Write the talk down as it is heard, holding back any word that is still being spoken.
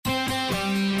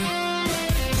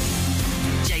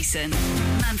Jason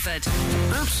Manford.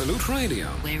 Absolute Radio.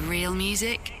 Where real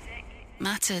music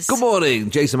matters. Good morning,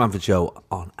 Jason Manford Show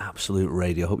on Absolute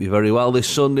Radio. Hope you're very well this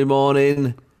Sunday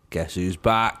morning. Guess who's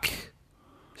back?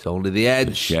 It's only the Edge.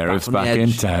 The sheriff's back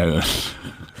in town.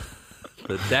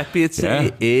 The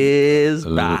deputy is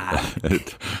back.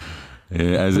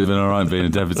 Has it been all right being a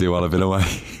deputy while I've been away?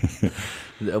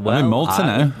 Well, I'm in Malta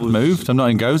now. Moved. I'm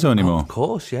not in Gozo anymore. Of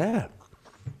course, yeah.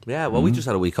 Yeah, well, we just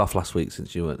had a week off last week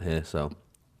since you weren't here, so...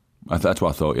 That's what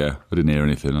I thought, yeah. I didn't hear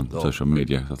anything on social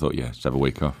media. I thought, just have a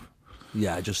week off.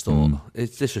 Yeah, I just thought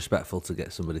it's disrespectful to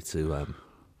get somebody to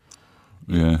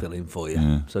fill in for you.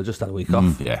 Yeah. So just had a week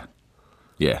off. Yeah,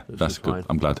 that's good. Fine.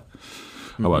 I'm glad.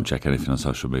 I won't check anything on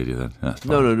social media then. That's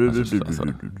fine. No. Don't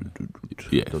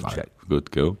check.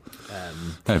 Good, cool.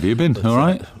 How have you been? All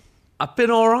right? I've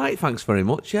been all right, thanks very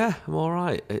much. Yeah, I'm all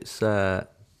right. It's been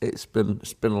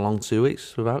a long 2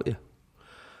 weeks without you,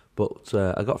 but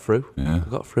I got through. Yeah. I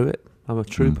got through it. I'm a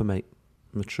trooper, mate.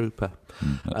 I'm a trooper.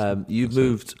 You've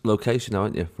moved location now,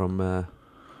 haven't you? From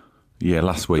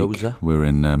last week Gozo? we were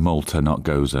in Malta, not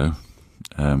Gozo.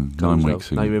 9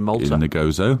 weeks. Now you're in Malta. In the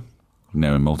Gozo.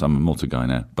 No, in Malta. I'm a Malta guy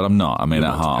now, but I'm not. I mean,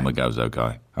 at heart, I'm a Gozo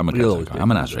guy. I'm a Gozo guy. I'm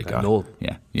an Azri guy. I'm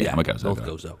a Gozo North guy.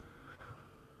 Gozo.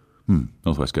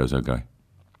 Northwest Gozo guy.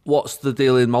 What's the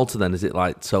deal in Malta then? Is it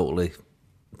like totally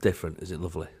different? Is it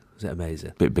lovely? Is it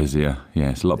amazing? Bit busier. Yeah,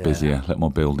 it's a lot busier. A lot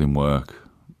more building work.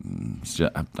 I'm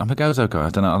a Gozo guy. I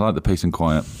don't know. I like the peace and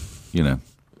quiet. You know,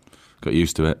 got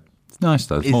used to it. It's nice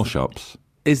though. There's more shops.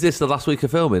 Is this the last week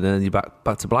of filming and then you're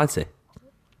back to Blighty?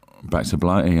 Back to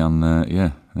Blighty on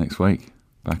next week.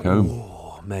 Back home.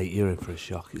 Oh, mate, you're in for a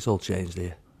shock. It's all changed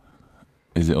here.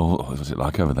 Is it all? What's it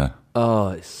like over there? Oh,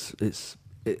 it's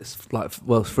like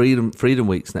Freedom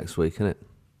Week's next week, isn't it?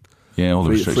 Yeah, all the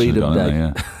restrictions are gone, Day.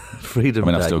 Yeah. Freedom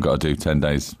Day. Day. I've still got to do 10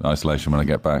 days isolation when I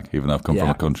get back, even though I've come from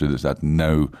a country that's had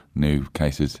no new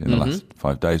cases in the last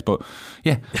 5 days. But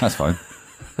yeah, that's fine.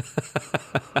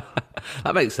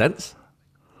 That makes sense.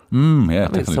 Yeah,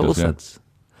 that makes total sense.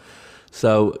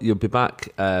 So you'll be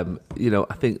back. I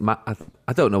think I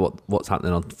don't know what's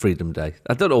happening on Freedom Day.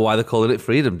 I don't know why they're calling it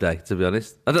Freedom Day. To be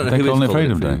honest, I don't know who is calling it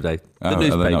Freedom Day. The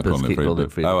newspapers keep calling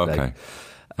it Freedom Day.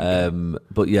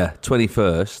 But yeah,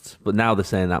 21st. But now they're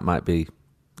saying that might be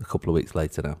a couple of weeks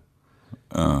later now.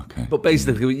 Oh, okay. But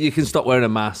basically, you can stop wearing a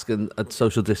mask and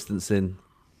social distancing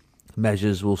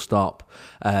measures will stop.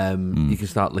 You can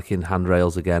start licking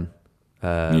handrails again.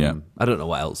 I don't know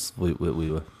what else we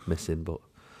were missing, but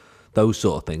those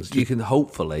sort of things. You can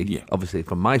hopefully, obviously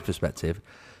from my perspective,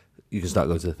 you can start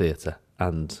going to the theatre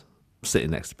and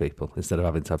sitting next to people instead of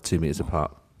having to have 2 metres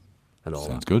apart and all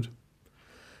Sounds that. good.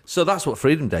 So that's what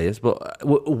Freedom Day is, but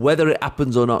whether it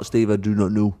happens or not, Steve, I do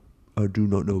not know.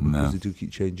 Because they do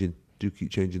keep changing the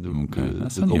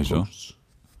That's unusual.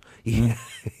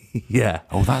 Yeah.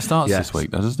 Oh, that starts this week,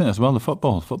 doesn't it? As well, the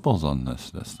football's on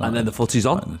this. And then the footy's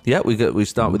on. Yeah, we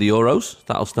start with the Euros.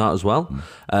 That'll start as well.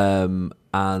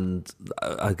 And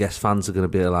I guess fans are going to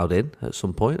be allowed in at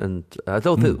some point. And I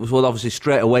don't think, well, obviously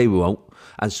straight away we won't.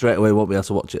 And straight away we won't be able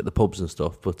to watch it at the pubs and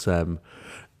stuff. But who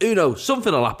knows?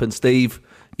 Something will happen, Steve.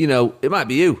 You know, it might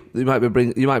be you. You might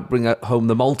bring home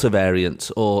the Malta variant.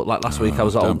 Or like last week I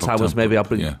was at Old Towers. Maybe I'll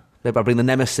bring the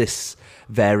Nemesis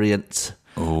variant.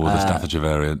 Oh, the Staffordshire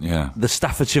variant, yeah. The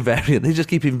Staffordshire variant. They just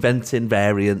keep inventing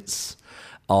variants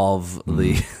of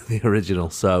the original.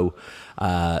 So,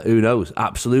 who knows?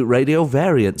 Absolute Radio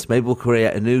variants. Maybe we'll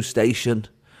create a new station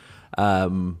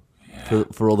for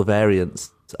all the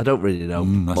variants. I don't really know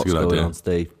what's going on,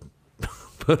 Steve.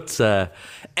 But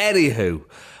anywho,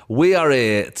 we are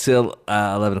here till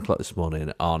 11 o'clock this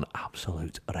morning on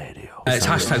Absolute Radio. It's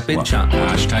hashtag bin chat.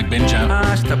 Hashtag bin chat.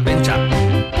 Hashtag bin chat.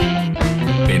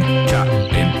 Bin chat,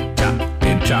 bin chat,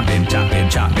 bin chat, bin chat, bin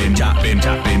chat, bin chat, bin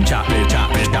chat, bin chat, bin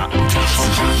chat, bin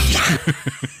chat.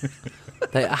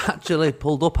 They actually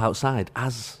pulled up outside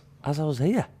as I was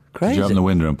here. Crazy. Did you open the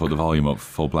window and put the volume up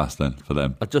full blast then for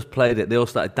them? I just played it. They all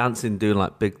started dancing, doing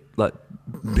like big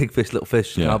fish, little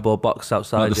fish, cardboard box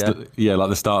outside. Like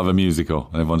the start of a musical.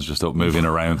 And everyone's just up moving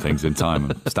around things in time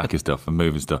and stacking stuff and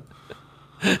moving stuff.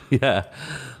 Yeah,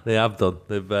 they have done.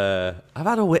 I've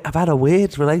had a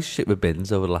weird relationship with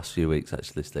bins over the last few weeks,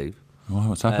 actually, Steve. Why?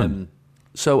 What's happened?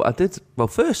 So I did. Well,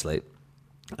 firstly,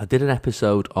 I did an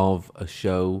episode of a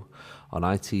show on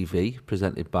ITV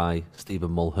presented by Stephen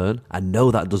Mulhern. I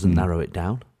know that doesn't narrow it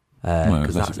down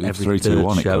because that's every 3, 2,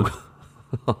 1 show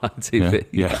on ITV.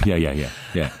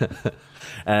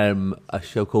 Yeah. A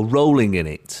show called Rolling in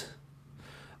It.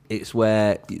 It's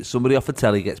where somebody off the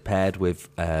telly gets paired with,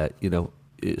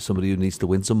 somebody who needs to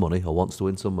win some money or wants to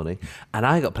win some money. And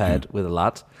I got paired with a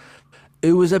lad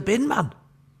who was a bin man.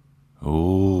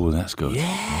 Oh, that's good.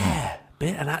 Yeah.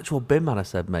 An actual bin man. I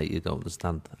said, mate, you don't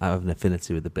understand. I have an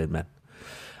affinity with the bin men.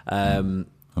 I'm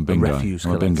a bin guy. Refuse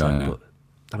I'm a bin collector, guy now. but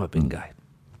I'm a bin guy.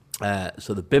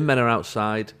 So the bin men are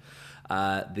outside.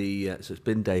 So it's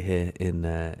bin day here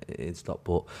in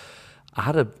Stockport.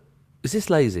 Is this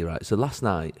lazy, right? So last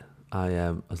night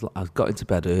I got into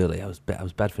bed early. I was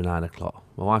bed for 9 o'clock.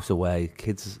 My wife's away.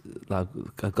 I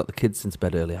got the kids into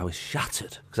bed early. I was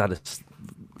shattered because I had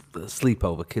a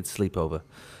sleepover, kids sleepover,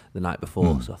 the night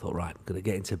before. So I thought, right, I'm gonna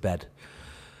get into bed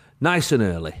nice and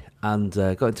early, and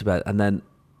got into bed. And then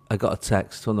I got a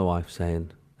text from the wife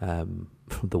saying, from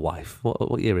the wife,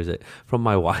 what year is it? From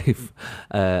my wife,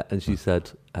 and she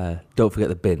said, "Don't forget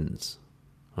the bins,"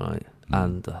 right?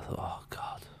 And I thought, oh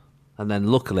God. And then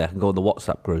luckily I can go on the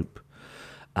WhatsApp group,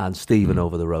 and Stephen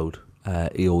over the road,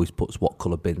 he always puts what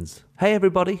colour bins. Hey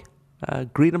everybody,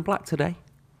 green and black today.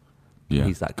 Yeah,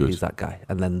 he's that guy.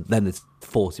 And then it's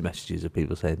 40 messages of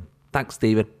people saying, thanks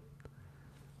Stephen,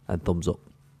 and thumbs up.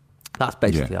 That's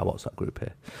basically our WhatsApp group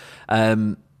here.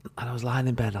 And I was lying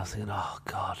in bed and I was thinking, oh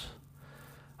God,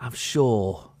 I'm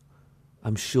sure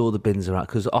the bins are out,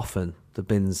 because often the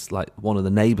bins, like one of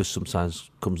the neighbours sometimes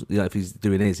comes, if he's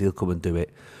doing his, he'll come and do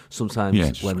it. Sometimes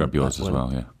just grab yours as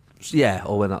well, yeah. Yeah,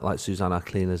 or when like Suzanne, our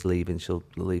cleaner's leaving, she'll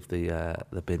leave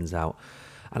the bins out.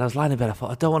 And I was lying in bed, I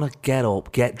thought, I don't want to get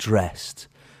up, get dressed,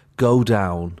 go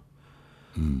down,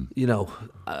 and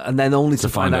then only to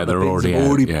find out the bins have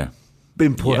already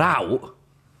been put out.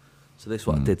 So this is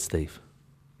what I did, Steve.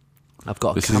 I've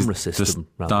got a camera system.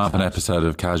 To start an episode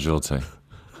of Casualty.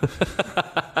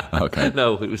 Okay.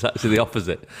 No, it was actually the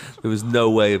opposite. There was no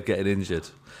way of getting injured.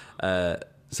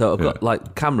 So I've got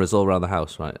like cameras all around the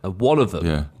house, right? And one of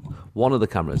them, one of the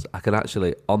cameras, I can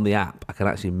actually, on the app, I can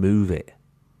actually move it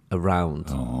around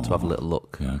to have a little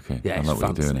look. Yeah, okay. Yeah, I like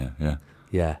what you're doing here. Yeah.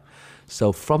 Yeah.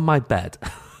 So from my bed,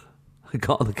 I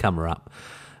got on the camera app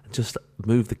and just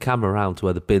moved the camera around to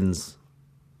where the bins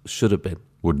should have been.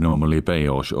 Would normally be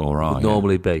or are. Would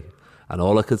normally be. And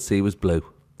all I could see was blue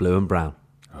and brown.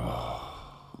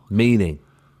 Meaning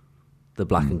the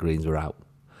black and greens were out.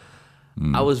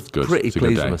 I was pretty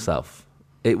pleased with myself.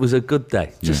 It was a good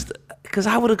day. Just because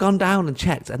I would have gone down and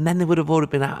checked, and then they would have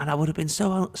already been out, and I would have been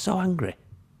so angry.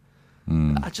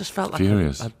 I just felt like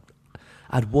furious.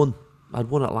 I'd won. I'd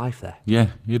won at life there. Yeah,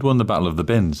 you'd won the battle of the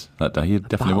bins that day. You'd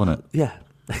definitely won it. Yeah,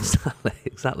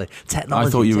 exactly. Technology. I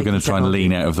thought you were going to try and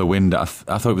lean out of the window. I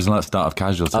thought it was like the start of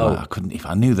Casualty. I couldn't. If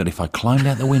I knew that if I climbed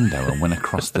out the window and went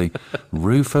across the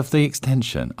roof of the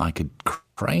extension, I could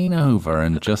crane over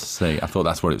and just see. I thought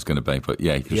that's what it was going to be. But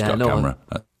yeah, you just got a camera.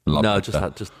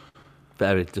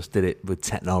 Just did it with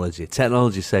technology.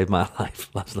 Technology saved my life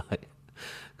last night,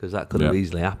 because that could have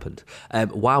easily happened.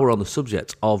 While we're on the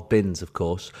subject of bins, of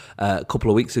course, a couple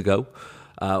of weeks ago,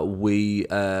 we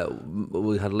had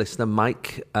a listener,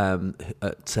 Mike, at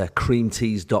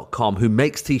creamtees.com, who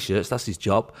makes T-shirts, that's his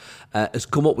job, has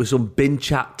come up with some bin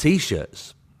chat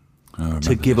T-shirts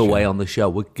to give away on the show.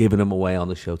 We're giving them away on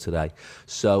the show today.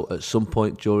 So at some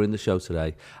point during the show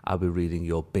today, I'll be reading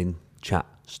your bin chat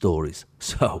stories.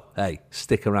 So, hey,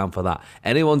 stick around for that.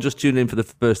 Anyone just tuning in for the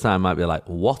first time might be like,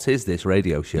 what is this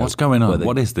radio show? What's going on?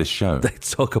 What is this show? They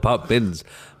talk about bins.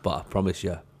 But I promise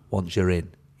you, once you're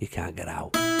in, you can't get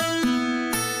out.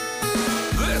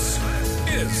 This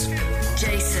is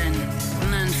Jason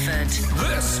Manford.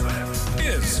 This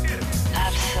is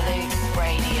Absolute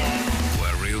Radio.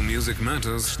 where real music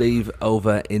matters. Steve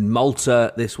over in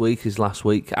Malta this week, his last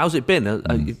week. How's it been?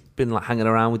 You've been like hanging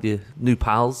around with your new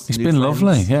pals? It's new been friends?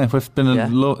 lovely, yeah. We've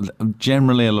been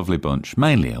generally a lovely bunch.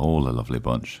 Mainly all a lovely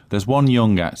bunch. There's one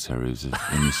young actor who's in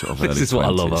his sort of early 20s. This is what I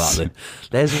love about him.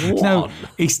 There's one. No,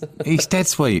 he's dead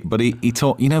sweet, but he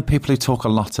talk. You know, people who talk a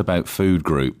lot about food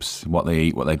groups, what they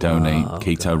eat, what they don't eat,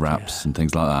 keto wraps and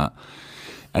things like that.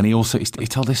 And he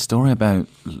told this story about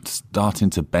starting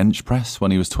to bench press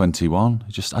when he was 21.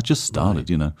 I just started,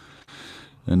 you know.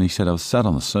 And he said, I was sat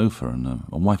on the sofa and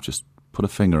my wife just put a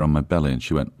finger on my belly and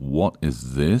she went, "What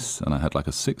is this?" And I had like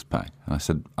a six-pack. And I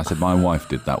said, my wife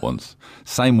did that once.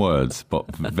 Same words,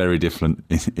 but very different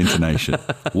intonation.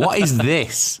 What is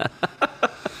this?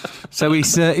 So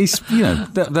he's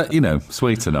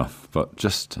sweet enough, but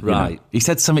just right. You know, he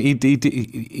said something.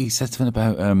 He said something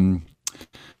about.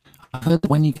 I've heard that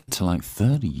when you get to like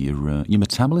 30, your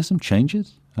metabolism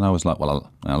changes. And I was like,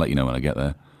 well, I'll let you know when I get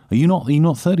there. Are you not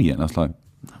 30 yet? And I was like,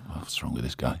 what's wrong with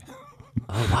this guy?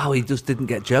 Oh wow, he just didn't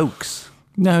get jokes.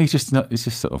 No, he's just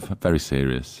sort of very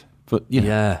serious. But you know,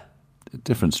 Yeah.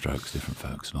 different strokes, different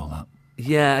folks, and all that.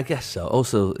 Yeah, I guess so.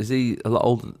 Also, is he a lot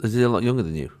older? Is he a lot younger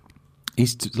than you?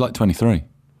 He's like 23,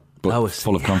 but Oh,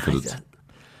 full of confidence.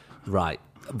 Right.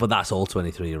 But that's all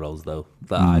 23-year-olds though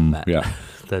that I've met. Yeah.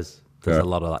 There's a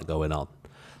lot of that going on.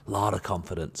 A lot of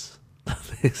confidence.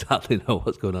 They exactly know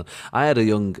what's going on. I had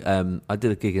I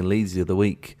did a gig in Leeds the other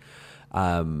week,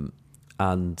 and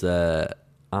I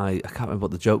can't remember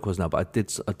what the joke was now, but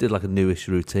I did like a newish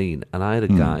routine, and I had a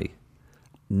guy,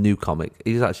 new comic.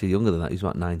 He was actually younger than that. He was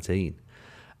about 19,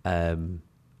 and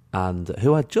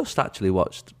who I just actually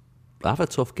watched have a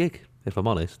tough gig, if I'm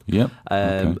honest. Yep.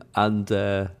 And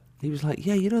he was like,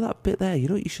 "Yeah, you know that bit there. You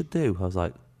know what you should do." I was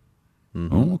like,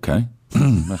 Oh, okay.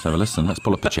 Let's have a listen. Let's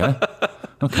pull up a chair.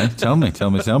 Okay, tell me,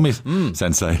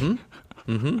 Sensei.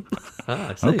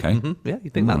 I see. Okay. Yeah, you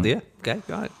think that, do you? Okay,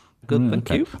 right. Good, thank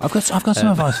you. I've got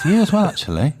some advice for you as well,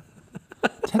 actually.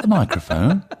 Take the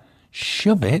microphone,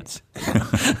 shove it.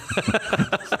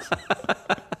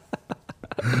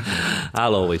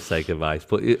 I'll always take advice,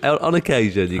 but on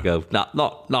occasion you go, nah,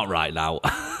 not right now.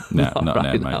 No, not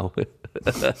right now, mate.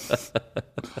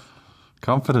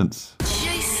 Confidence.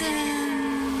 Jason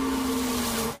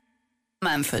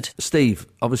Manford. Steve,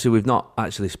 obviously we've not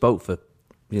actually spoke for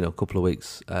a couple of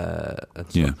weeks. And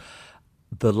stuff. Yeah.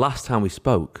 The last time we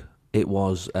spoke, it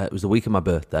was the week of my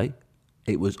birthday.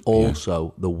 It was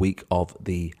also the week of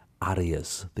the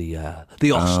Arias, the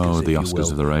Oscars. The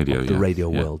Oscars of the radio, the radio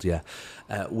world. Yeah,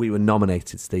 we were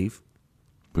nominated, Steve.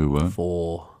 We were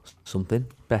for something.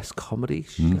 Best comedy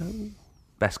show.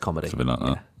 Best comedy. Something like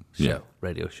that. Yeah. Show,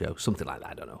 radio show, something like that.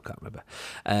 I don't know. I can't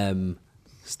remember.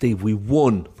 Steve, we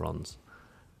won bronze.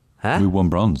 Huh? We won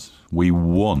bronze. We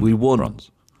won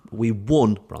bronze. We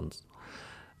won bronze.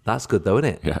 That's good, though,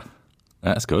 isn't it? Yeah.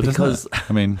 That's good, because, isn't it?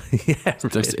 I mean, yeah,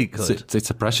 really good.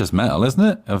 It's a precious metal, isn't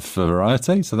it, of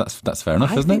variety? So that's fair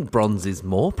enough, isn't it? I think bronze is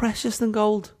more precious than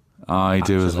gold. I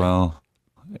do as well.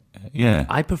 Yeah.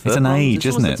 I prefer It's an bronze. age,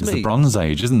 isn't it? It's There's the bronze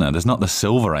age, isn't there? There's not the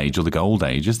silver age or the gold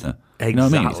age, is there? Exactly. You know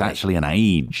what I mean? It's actually an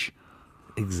age.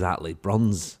 Exactly.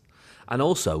 Bronze. And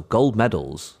also, gold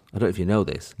medals, I don't know if you know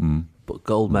this, but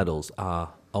gold medals are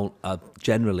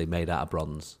generally made out of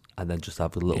bronze and then just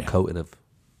have a little coating of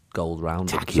gold round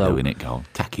them. Tacky though, innit, gold?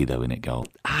 Tacky though, innit, gold?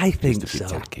 I think Used to be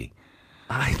so. Tacky.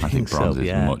 I I think so, bronze is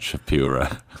yeah. much purer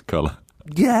colour.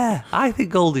 Yeah, I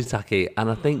think gold is tacky, and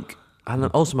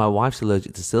also my wife's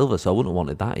allergic to silver, so I wouldn't have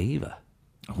wanted that either.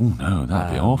 Oh no,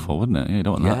 that'd be awful, wouldn't it? Yeah, you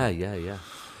don't want that. Yeah.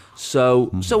 So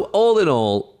all in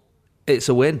all, it's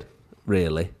a win,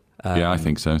 really. Yeah, I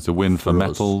think so. It's a win for us.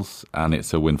 metals, and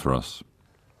it's a win for us.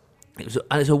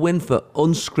 And it's a win for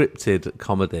unscripted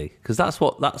comedy, because that's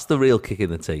the real kick in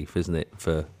the teeth, isn't it?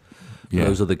 For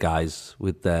those other guys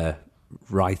with their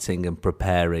writing and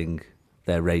preparing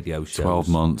their radio shows. 12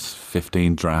 months,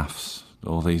 15 drafts,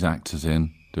 all these actors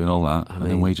in, doing all that. And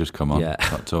then we just come on,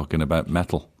 start talking about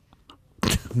metal.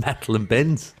 Metal and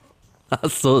bins.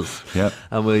 That's us. Yep.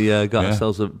 And we got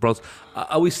ourselves a bronze.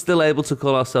 Are we still able to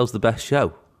call ourselves the best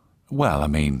show? Well, I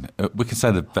mean, we can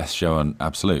say the best show on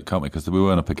Absolute, can't we? Because we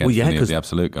weren't up against any of the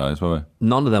Absolute guys, were we?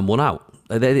 None of them won out.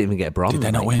 They didn't even get a bronze. Did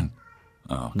they not win?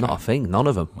 Oh, okay. Not a thing. None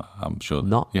of them. I'm sure.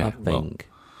 Not a thing.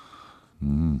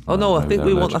 I think they're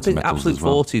we won. allergic I to think metals Absolute as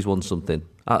well. 40s won something.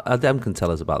 Adem can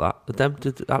tell us about that.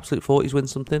 Did Absolute 40s win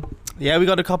something? Yeah, we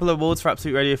got a couple of awards for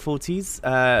Absolute Radio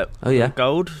 40s.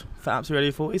 Gold for Absolute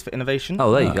Radio 40s for innovation.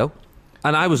 Oh, there you go.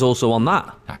 And I was also on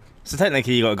that. So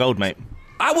technically you got a gold, mate.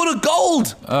 I won a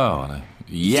gold! Oh, no.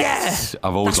 Yes! Yeah!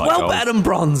 I've always That's liked well gold. better than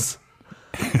bronze.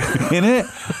 In it?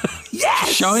 Yes!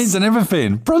 Shines and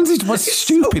everything. Bronze is what's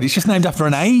stupid. It's just named after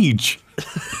an age.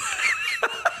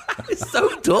 It's so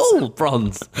dull,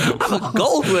 bronze. I'm a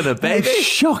gold winner, baby. It's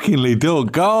shockingly dull.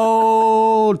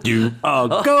 Gold. You are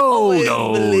gold.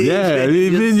 Oh, yeah.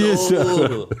 Believe in your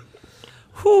soul.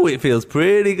 Whew, it feels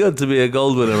pretty good to be a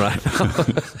gold winner right now.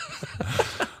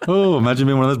 Oh, imagine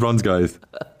being one of those bronze guys.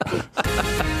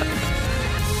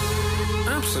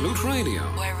 Absolute Radio.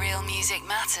 Where real music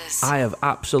matters. I have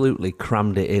absolutely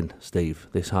crammed it in, Steve,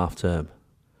 this half term.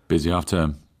 Busy half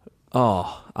term.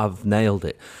 Oh, I've nailed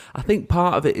it. I think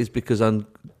part of it is because I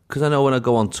know when I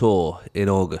go on tour in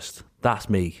August,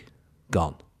 that's me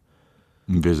gone.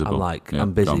 Invisible.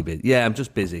 I'm busy. Yeah, I'm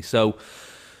just busy. So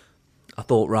I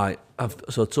thought, right,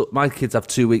 my kids have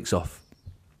 2 weeks off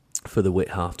for the Whit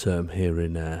half term here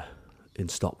in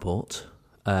Stockport.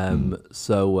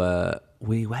 So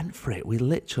we went for it. We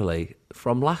literally,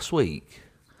 from last week,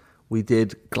 we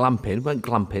went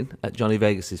glamping at Johnny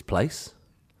Vegas's place.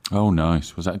 Oh,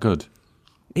 nice. Was that good?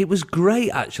 It was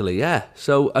great, actually, yeah.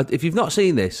 So if you've not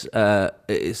seen this,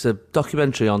 it's a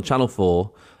documentary on Channel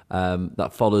 4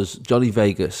 that follows Johnny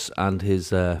Vegas and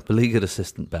his beleaguered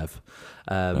assistant, Bev,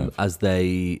 as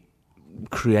they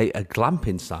create a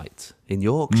glamping site in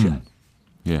Yorkshire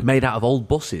Yeah. made out of old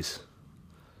buses.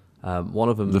 One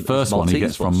of them, the first one he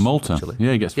gets from Malta. Actually.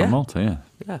 Yeah, he gets from Malta. Yeah.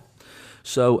 Yeah.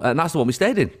 So, and that's the one we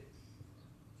stayed in.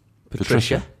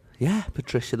 Patricia. Yeah,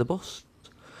 Patricia the bus.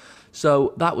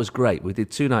 So that was great. We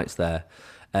did 2 nights there,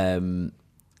 and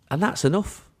that's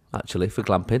enough actually for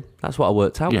glamping. That's what I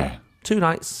worked out. Yeah. 2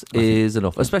 nights is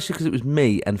enough, especially because it was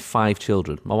me and 5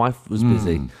 children. My wife was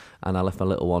busy, and I left my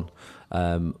little one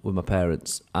with my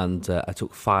parents, and I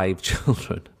took 5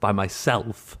 children by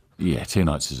myself. Yeah, 2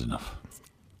 nights is enough.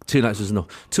 2 nights was enough.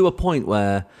 To a point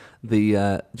where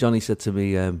Johnny said to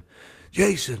me,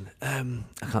 Jason, I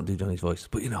can't do Johnny's voice,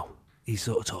 but he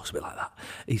sort of talks a bit like that.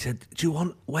 He said, do you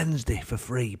want Wednesday for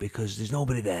free because there's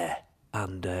nobody there,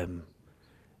 and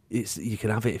you can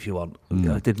have it if you want.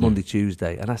 I did Monday,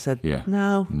 Tuesday, and I said,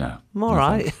 no, I'm all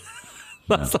right.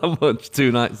 That's how much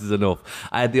 2 nights is enough.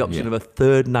 I had the option of a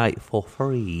 3rd night for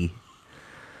free.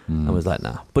 I was like,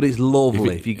 nah. But it's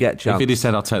lovely if you get a chance. If he'd have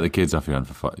said, I'll take the kids off your hand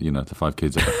for the 5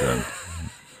 kids off your hand.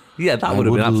 Yeah, that would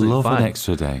have been absolutely love fine. An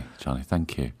extra day, Johnny.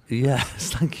 Thank you.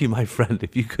 Yes, thank you, my friend.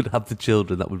 If you could have the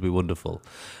children, that would be wonderful.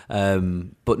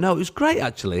 But no, it was great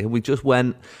actually. We just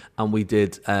went and we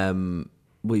did.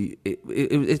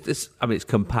 It's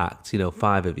compact.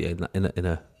 5 of you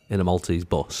in a Maltese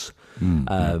bus.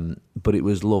 But it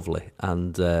was lovely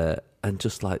and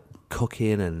just like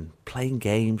cooking and playing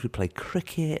games. We played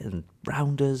cricket and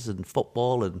rounders and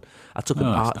football, and I took an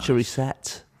archery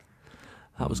set.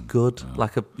 That was good.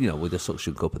 Like with a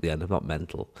suction cup at the end. I'm not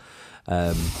mental.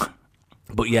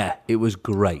 But yeah, it was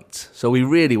great. So we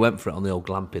really went for it on the old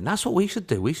glamping. That's what we should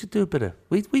do. We should do a bit of...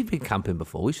 We've been camping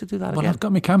before. We should do that again. I've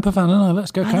got my camper van, haven't I?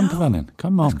 Let's go camper vanning.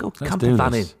 Come on. Let's go camper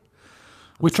vanning.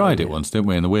 We tried it once, didn't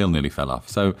we? And the wheel nearly fell off.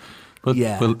 So but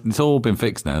it's all been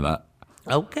fixed now, that.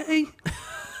 Okay.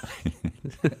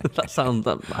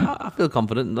 I feel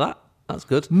confident in that. That's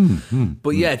good.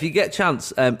 But yeah, if you get a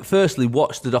chance, firstly,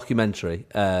 watch the documentary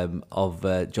of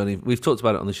Johnny. We've talked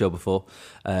about it on the show before.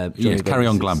 Carry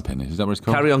On Glamping. Is that what it's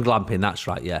called? Carry On Glamping, that's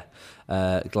right, yeah.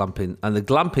 Glamping. And the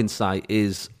glamping site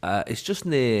is, it's just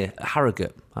near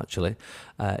Harrogate, actually.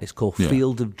 It's called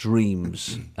Field of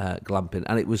Dreams Glamping.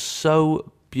 And it was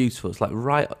so beautiful. It's like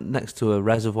right next to a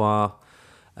reservoir.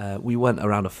 We went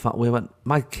around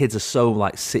my kids are so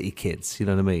like city kids, you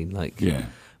know what I mean? Like,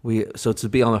 so to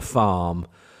be on a farm,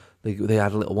 they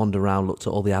had a little wander around, looked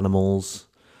at all the animals.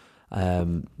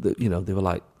 They were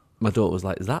like, my daughter was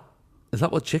like, "Is that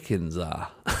what chickens are?"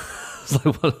 It's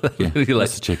like, what? You're like,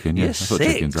 that's a chicken. Yeah, that's what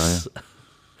chickens are.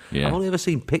 Yeah. I've only ever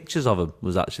seen pictures of them.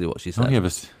 Was actually what she said.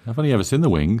 I've only ever seen the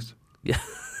wings. Yeah,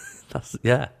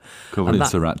 covered in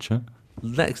sriracha.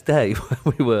 Next day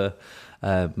when we were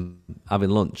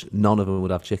having lunch, none of them would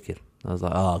have chicken. I was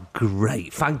like, "Oh,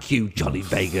 great! Thank you, Johnny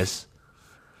Vegas."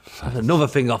 That's another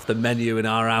thing off the menu in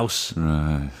our house.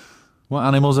 Right. What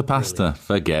animals are pasta? Really?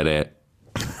 Forget it.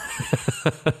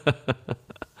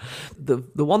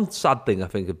 The one sad thing I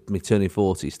think of me turning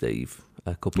 40, Steve,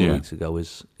 a couple of weeks ago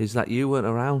is that you weren't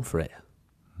around for it.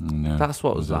 No, that's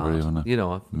what was hard.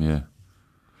 Really,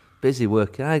 busy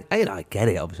working. I get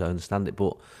it. Obviously, I understand it,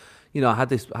 but I had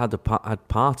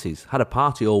parties. Had a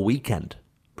party all weekend,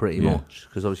 pretty much,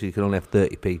 because obviously you can only have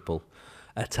 30 people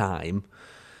at a time.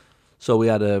 So we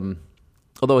had,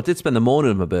 although I did spend the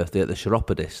morning of my birthday at the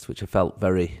chiropodist, which I thought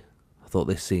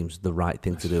this seems the right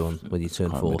thing to do when you turn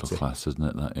 40. Middle class, isn't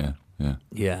it? That, yeah.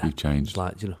 You've changed.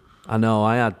 Like, I know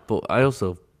I had, but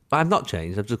I've not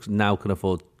changed. I've just now can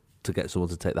afford to get someone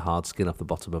to take the hard skin off the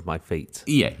bottom of my feet.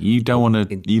 Yeah, you want to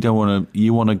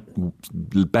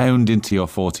bound into your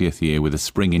 40th year with a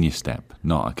spring in your step,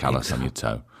 not a callus on your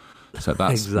toe. So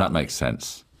that makes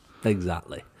sense.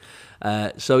 Exactly.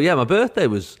 So yeah, my birthday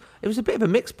was a bit of a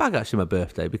mixed bag actually. My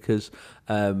birthday because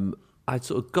I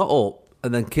sort of got up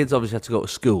and then kids obviously had to go to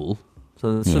school.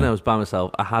 So the Sunday I was by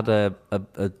myself. I had a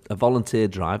volunteer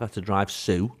drive. I had to drive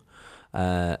Sue,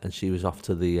 and she was off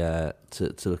to the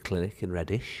to a clinic in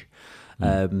Reddish.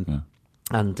 And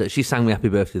she sang me happy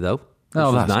birthday though.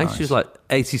 Oh, that's nice. She was like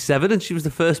 87, and she was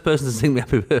the first person to sing me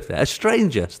happy birthday. A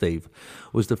stranger, Steve,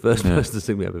 was the first person to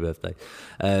sing me happy birthday.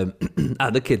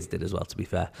 And the kids did as well, to be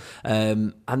fair.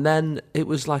 And then it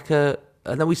was like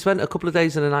and then we spent a couple of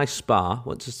days in a nice spa.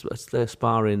 Went to the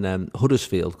spa in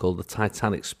Huddersfield called the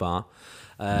Titanic Spa.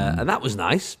 And that was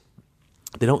nice.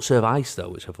 They don't serve ice, though,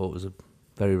 which I thought was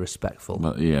very respectful.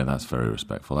 Well, yeah, that's very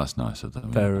respectful. That's nice of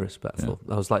them. Very respectful.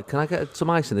 Yeah. I was like, can I get some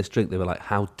ice in this drink? They were like,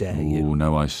 how dare you? Ooh,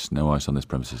 no ice on this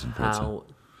premises in Porto. How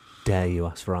dare you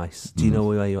ask for ice? Do you know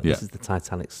where you are? Yeah. This is the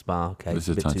Titanic Spa, okay? This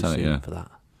is a bit Titanic, too soon for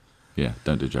that. Yeah,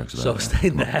 don't do jokes about it. So I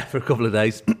stayed there for a couple of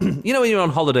days. When you're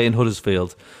on holiday in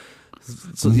Huddersfield,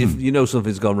 so you know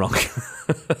something's gone wrong.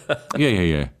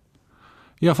 Yeah.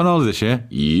 You off on holiday this year?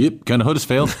 Yep. Going to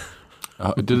Huddersfield.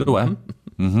 Did it away.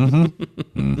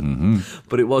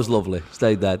 But it was lovely.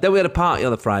 Stayed there. Then we had a party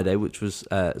on the Friday, which was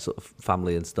sort of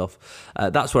family and stuff.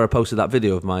 That's where I posted that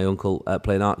video of my uncle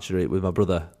playing archery with my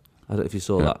brother. I don't know if you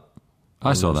saw that.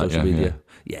 I saw that, social media.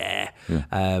 Yeah.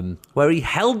 Where he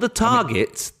held the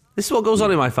target. This is what goes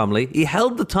on in my family. He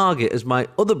held the target as my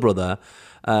other brother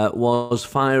was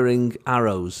firing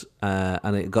arrows,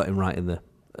 and it got him right in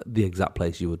the exact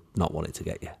place you would not want it to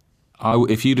get you.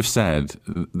 If you'd have said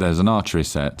there's an archery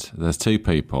set, there's two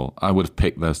people, I would have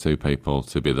picked those two people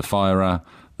to be the firer,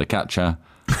 the catcher.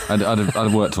 I'd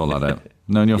have worked all that out.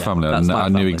 Knowing your family, I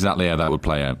knew exactly how that would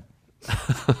play out.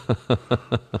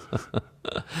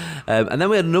 And then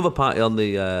we had another party on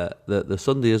the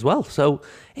Sunday as well. So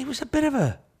it was a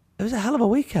hell of a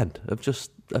weekend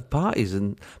of parties.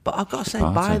 But I've got to say,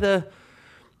 by the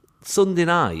Sunday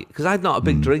night, because I'm not a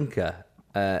big drinker,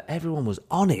 everyone was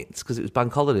on it because it was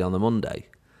bank holiday on the Monday.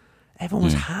 Everyone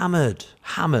was hammered.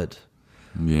 Yeah,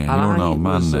 and you're an old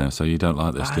man now, so you don't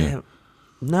like this, do you?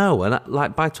 No, and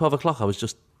by 12 o'clock I was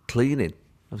just cleaning.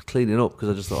 I was cleaning up because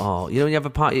I just thought, when you have a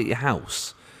party at your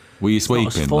house. Were you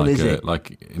sweeping? Fun,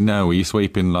 were you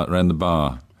sweeping like around the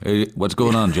bar? Hey, what's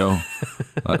going on, Joe?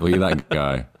 Were you that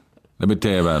guy? Let me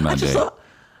tell you about my day.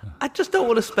 I just don't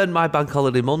want to spend my bank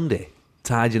holiday Monday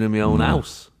tidying in my own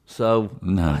house. So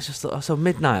I just thought, so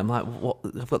midnight, I'm like, what?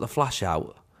 I've got the flash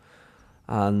out.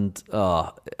 And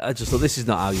I just thought, this is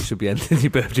not how you should be ending your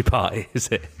birthday party, is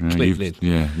it? Cleaning.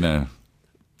 No.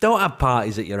 Don't have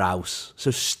parties at your house.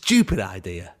 So stupid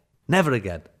idea. Never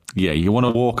again. Yeah, you want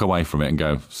to walk away from it and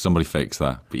go, somebody fix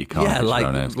that, but you can't. Yeah, like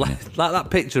that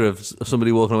picture of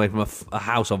somebody walking away from a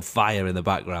house on fire in the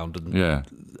background. And, yeah.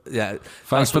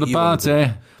 Thanks for the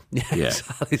party. Yeah.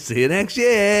 See you next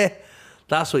year.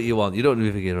 That's what you want. You don't need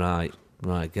to be thinking, right,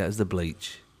 get us the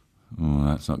bleach. Oh,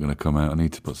 that's not going to come out. I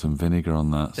need to put some vinegar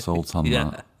on that, salt on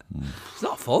that. It's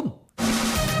not fun.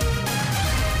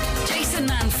 Jason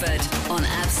Manford on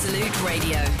Absolute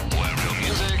Radio. Where real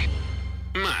music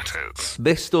matters.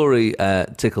 This story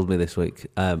tickled me this week,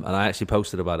 and I actually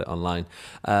posted about it online.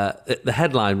 The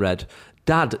headline read,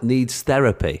 "Dad needs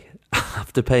therapy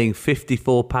after paying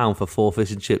 £54 for 4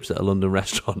 fish and chips at a London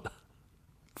restaurant."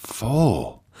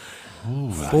 4?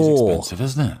 Oh, that is expensive,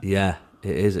 isn't it? Yeah,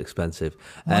 it is expensive.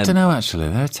 I don't know, actually.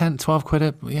 They're 10, 12 quid.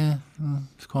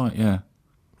 It's quite,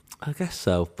 I guess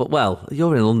so. But, well,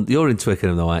 you're in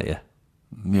Twickenham, though, aren't you?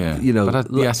 Yeah.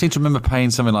 But I seem to remember paying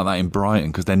something like that in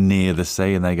Brighton because they're near the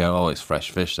sea and they go, oh, it's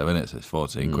fresh fish, though, isn't it? So it's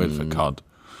 14 quid for cod.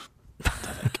 I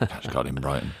don't think catch cod in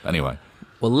Brighton. Anyway.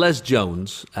 Well, Les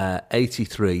Jones,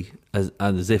 83, and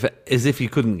as if you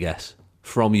couldn't guess,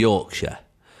 from Yorkshire,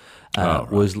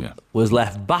 was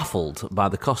left baffled by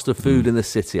the cost of food in the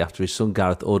city after his son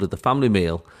Gareth ordered the family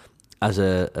meal as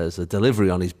a delivery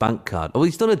on his bank card. Oh,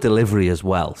 he's done a delivery as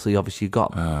well, so you obviously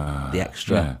got the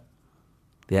extra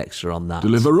on that.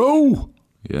 Deliveroo!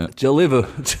 Yeah.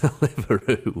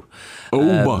 Deliveroo.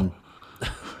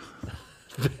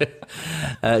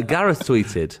 Gareth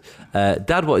tweeted,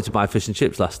 "Dad wanted to buy fish and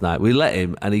chips last night. We let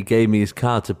him, and he gave me his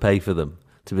card to pay for them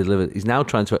to be delivered. He's now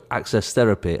trying to access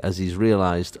therapy as he's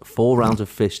realised 4 rounds of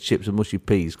fish, chips and mushy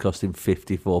peas cost him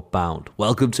 £54.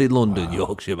 Welcome to London,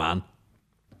 Yorkshire man."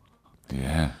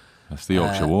 Yeah, that's the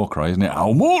Yorkshire war cry, isn't it?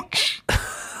 How much?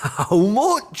 How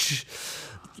much?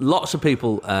 Lots of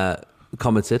people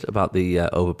commented about the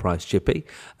overpriced chippy.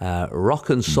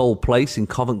 Rock and Soul Place in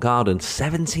Covent Garden,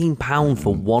 £17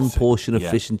 for one portion of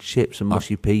fish and chips and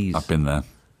mushy peas. I've been there.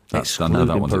 I know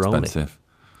that one's expensive.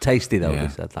 Tasty though, he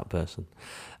said, that person.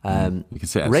 You can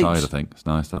sit outside, I think. It's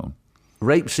nice, that one.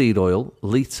 Rapeseed oil,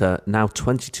 litre, now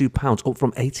 £22, up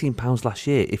from £18 last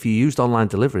year. If you used online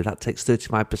delivery, that takes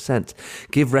 35%.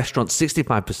 Give restaurants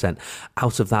 65%.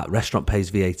 Out of that, restaurant pays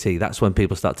VAT. That's when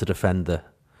people start to defend the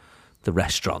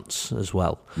restaurants as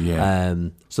well. Yeah.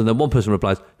 So then one person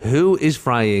replies, "Who is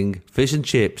frying fish and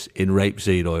chips in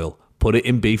rapeseed oil? Put it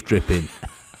in beef dripping."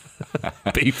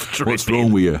 Beef dripping. What's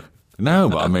wrong with you? No,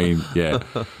 but I mean,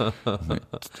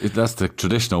 that's the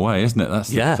traditional way, isn't it?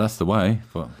 That's the way.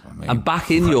 But, I mean, and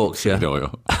back in Yorkshire,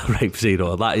 rapeseed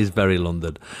oil, that is very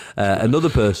London. Another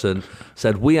person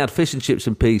said, "We had fish and chips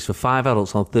and peas for 5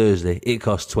 adults on Thursday. It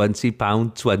cost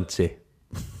 £20.20.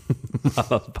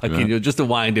 Back in Yorkshire, just to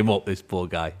wind him up, this poor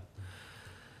guy.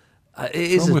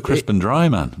 It's wrong with crisp and dry,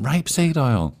 man. Rapeseed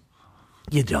oil.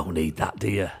 You don't need that, do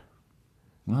you?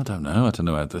 I don't know. How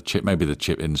maybe the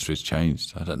chip industry's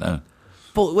changed. I don't know.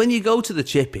 But when you go to the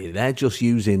chippy, they're just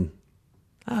using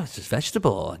Oh, it's just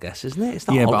vegetable, I guess, isn't it? It's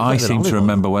not Yeah, but I olive seem to oil.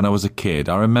 remember when I was a kid.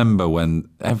 I remember when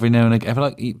every now and again, every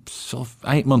like sort of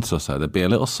 8 months or so, there'd be a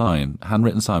little sign,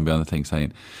 handwritten sign behind the thing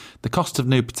saying, "The cost of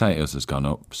new potatoes has gone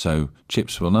up, so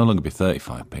chips will no longer be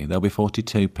 35p; they'll be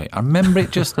 42p." I remember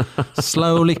it just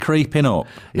slowly creeping up.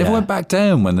 Never Yeah. went back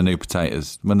down when the new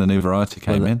variety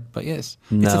came in. But yes,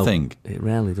 it's a thing. It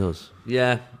rarely does.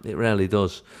 Yeah, it rarely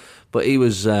does. But he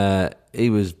was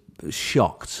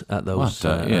shocked at those.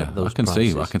 Those I can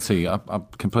prices. see. I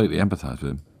completely empathise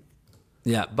with him.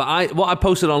 Yeah, but what I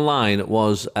posted online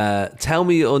was, tell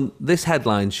me this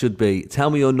headline should be, "Tell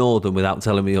me you're Northern without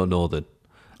telling me you're Northern."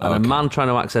 And a man trying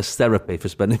to access therapy for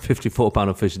spending £54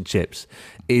 on fish and chips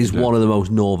is one of the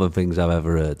most Northern things I've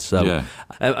ever heard. So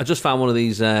I just found one of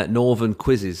these Northern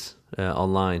quizzes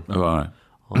online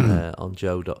on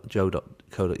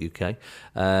joe.co.uk.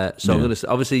 So I'm going to,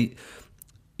 obviously,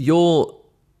 you're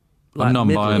like I'm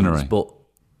non-binary. Midlands, but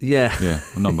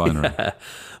I'm non-binary. yeah.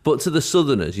 But to the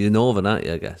Southerners, you're Northern, aren't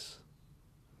you, I guess?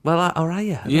 Well, are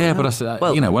you? Yeah, but I said,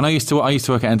 when I used to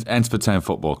work at Ensford Town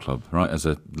Football Club, right, as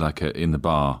in the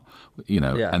bar,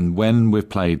 and when we've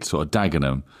played sort of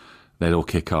Dagenham, they'd all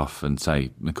kick off and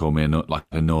call me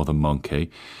a Northern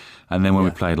monkey, and then when we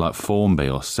played like Formby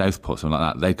or Southport, something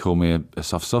like that, they'd call me a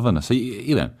soft Southerner. So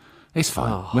it's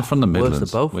fine. We're from the Midlands.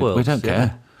 Worst of both worlds. We don't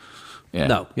care. Yeah.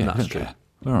 No, we that's don't true. care.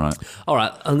 All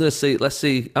right. I'm going to see. Let's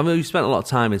see. I mean, you spent a lot of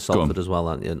time in Salford as well,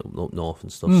 haven't you? Up north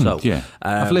and stuff. So yeah,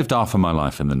 I've lived half of my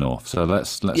life in the north, so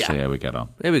let's see how we get on.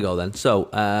 Here we go then. So,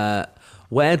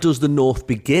 where does the north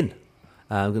begin?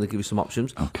 I'm going to give you some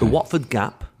options. Okay. The Watford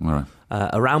Gap, All right.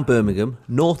 around Birmingham,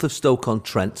 north of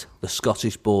Stoke-on-Trent, the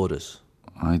Scottish borders.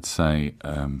 I'd say,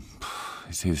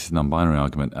 this is a non-binary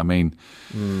argument. I mean,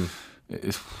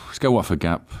 let's go Watford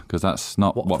Gap, because that's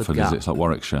not Watford, is it? It's like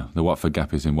Warwickshire. The Watford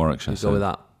Gap is in Warwickshire. Go with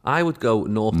that. I would go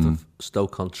north of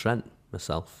Stoke-on-Trent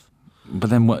myself. But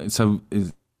then what? So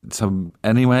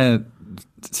anywhere,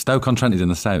 Stoke-on-Trent is in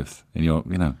the south. In your,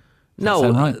 does that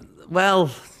sound right? Well,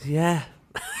 yeah.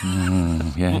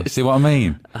 Yeah. See what I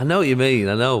mean? I know what you mean.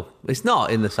 I know it's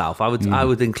not in the south. I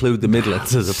would include the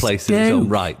Midlands as a place in its own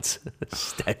right.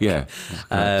 Yeah.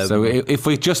 So if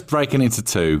we're just breaking into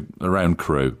two around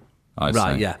Crewe, I'd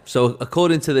say. Yeah. So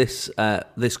according to this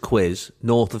quiz,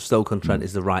 north of Stoke-on-Trent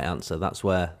is the right answer. That's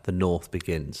where the north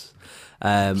begins.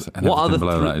 And what are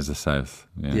below that is the south.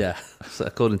 Yeah. So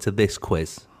according to this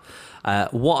quiz,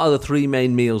 what are the three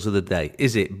main meals of the day?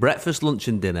 Is it breakfast, lunch,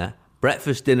 and dinner?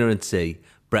 Breakfast, dinner, and tea?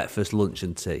 Breakfast, lunch,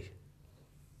 and tea?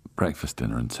 Breakfast,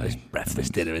 dinner, and tea. It's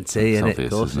breakfast, dinner, and tea, isn't it?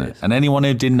 Of course isn't it? And anyone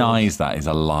who denies that is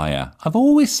a liar. I've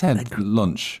always said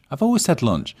lunch.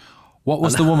 What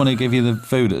was the woman who gave you the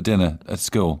food at dinner at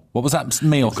school? What was that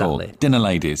meal called? Dinner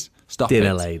ladies. Stop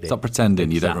it. Stop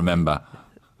pretending you don't remember.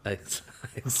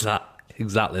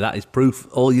 Exactly. That is proof.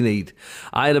 All you need.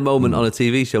 I had a moment on a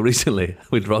TV show recently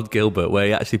with Rod Gilbert where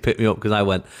he actually picked me up because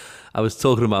I was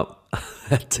talking about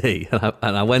tea and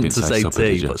I went to say supper,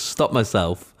 tea, but stopped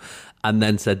myself and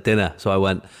then said dinner.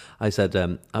 So I said,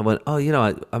 oh,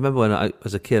 I remember when I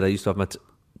was a kid, I used to have my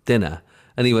dinner.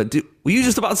 And he went, were you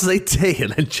just about to say tea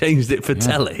and then changed it for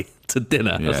telly to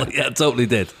dinner? I was like, yeah, totally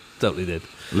did. At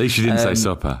least you didn't say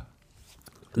supper.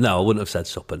 No, I wouldn't have said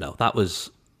supper, no. That was...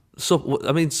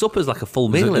 I mean, supper's like a full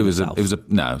meal in itself.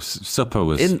 Supper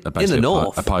was in the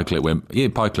north. A pikelet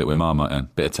with marmite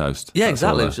and bit of toast. Yeah,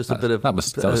 exactly. It was just a bit of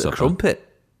a crumpet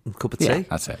and cup of tea. Yeah,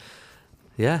 that's it.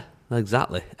 Yeah,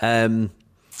 exactly.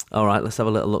 All right, let's have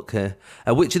a little look here.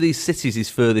 Which of these cities is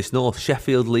furthest north?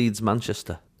 Sheffield, Leeds,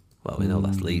 Manchester. Well, we know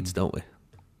that's Leeds, don't we?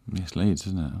 It's Leeds,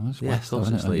 isn't it? Well, yeah, of course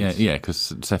it's Leeds. Yeah,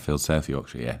 because Sheffield, South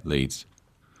Yorkshire, yeah, Leeds.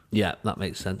 Yeah, that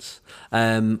makes sense.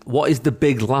 What is the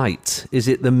big light? Is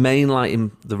it the main light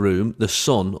in the room, the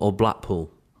sun, or Blackpool?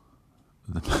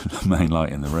 The main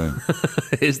light in the room.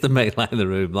 It's the main light in the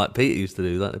room, like Peter used to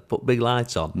do. That put big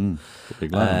lights on.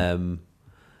 Big light.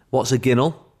 What's a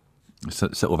ginnel? It's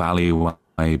a sort of alleyway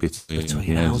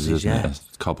between houses, yeah.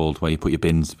 It's cobbled where you put your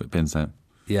bins out.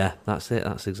 Yeah, that's it.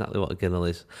 That's exactly what a ginnel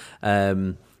is.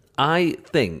 I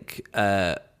think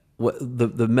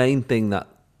the main thing that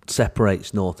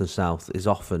separates north and south is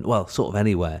often, well, sort of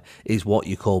anywhere, is what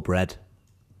you call bread.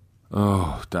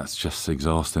 Oh, that's just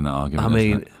exhausting, that argument. I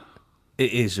mean,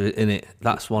 it is, isn't it?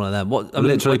 That's one of them.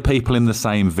 Literally, people in the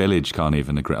same village can't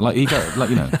even agree. Like you get,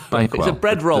 Bakewell. It's a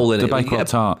bread roll, the isn't it? Bakewell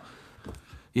tart.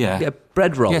 Yeah, a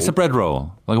bread roll. Yeah, it's a bread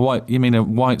roll. Like a white. You mean a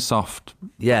white soft?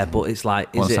 Yeah, but it's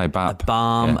like, is it a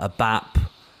barm, a bap?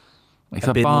 It's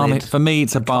a barm. For me,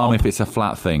 it's a barm if it's a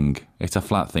flat thing. It's a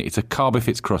flat thing. It's a cob if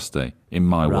it's crusty, in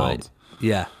my world.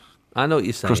 Yeah, I know what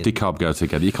you're saying. Crusty cob go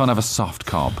together. You can't have a soft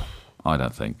cob, I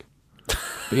don't think.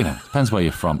 But, depends where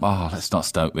you're from. Oh, let's not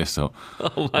stoke this up.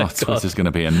 Oh, my God. Twitter's going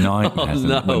to be a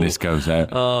nightmare when this goes out.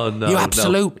 Oh, no. You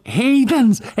absolute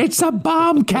heathens. It's a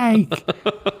Barm cake.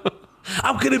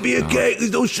 How can it be a cake?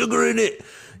 There's no sugar in it.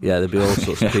 Yeah, there'll be all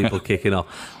sorts of people kicking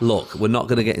off. Look, we're not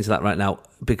going to get into that right now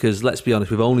because, let's be honest,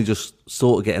 we've only just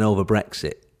sort of getting over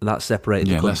Brexit. And that separated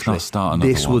the country. Let's not start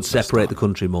another This would separate the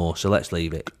country more, so let's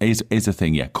leave it. Is the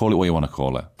thing, call it what you want to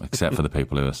call it, except for the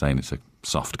people who are saying it's a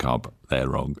soft cob. They're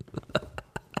wrong.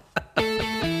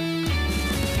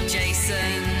 Jason.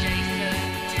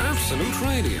 Absolute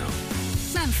Radio,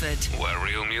 Manford. where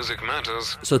real music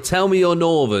matters. So tell me you're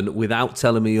Northern without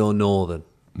telling me you're Northern.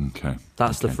 Okay.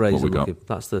 That's the Okay. phrase What we I'm got? looking.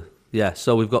 That's the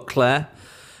So we've got Claire.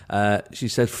 She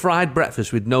said, fried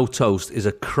breakfast with no toast is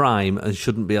a crime and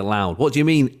shouldn't be allowed. What do you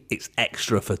mean it's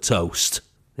extra for toast?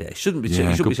 Yeah, it shouldn't be. You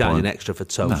shouldn't be charging extra for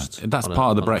toast. No, that's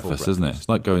part of the breakfast, isn't it? It's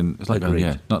like going,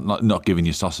 not giving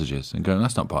you sausages and going,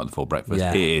 that's not part of the full breakfast.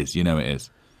 Yeah. It is, it is.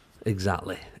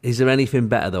 Exactly. Is there anything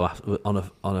better though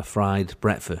on a fried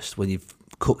breakfast when you've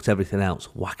cooked everything else,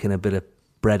 whacking a bit of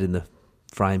bread in the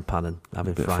frying pan and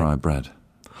having fried bread?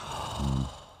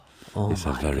 Oh, it's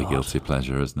a very guilty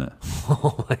pleasure, isn't it?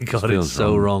 Oh my God, it's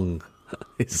so wrong.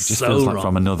 It's It just so feels wrong. like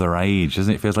from another age,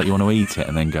 doesn't it? It feels like you want to eat it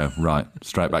and then go, right,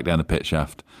 straight back down the pit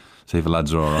shaft, see if the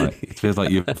lads are all right. It feels like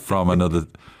you're from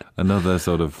another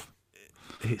sort of...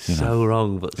 It's so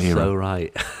wrong, but era. so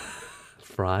right.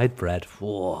 Fried bread.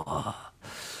 Whoa.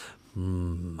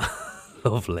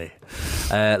 Lovely.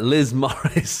 Liz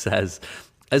Morris says,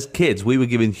 as kids, we were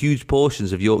given huge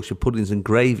portions of Yorkshire puddings and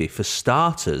gravy for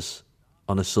starters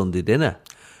on a Sunday dinner.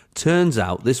 Turns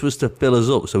out this was to fill us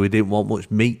up so we didn't want much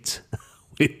meat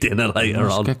with dinner later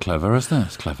on. It's clever, isn't it?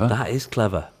 It's clever. That is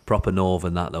clever. Proper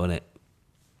Northern, that though, isn't it?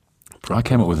 I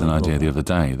came up with an idea the other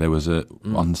day. There was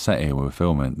on set here we were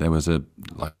filming, there was a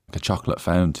chocolate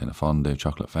fountain, a fondue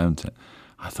chocolate fountain.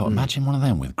 I thought, imagine one of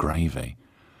them with gravy.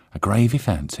 A gravy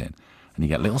fountain. And you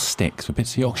get little sticks with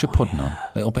bits of Yorkshire pudding on,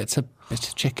 little bits of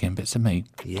chicken, bits of meat.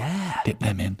 Yeah. Dip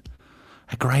them in.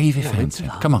 A gravy fountain.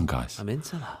 Come on, guys. I'm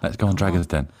into that. Let's go on Dragon's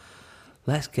Den.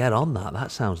 Let's get on that. That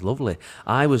sounds lovely.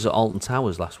 I was at Alton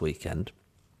Towers last weekend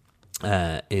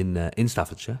in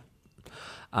Staffordshire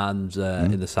and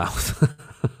in the south.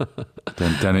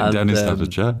 Down in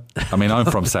Staffordshire. I mean, I'm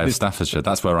from South Staffordshire.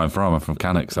 That's where I'm from. I'm from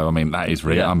Cannock. So, I mean, that is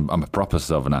real. Yeah. I'm a proper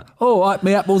southerner. Oh, like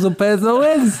me apples and pears and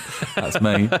wins. That's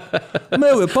me.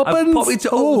 Me with poppins. Pop me to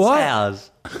Alton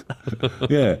Towers.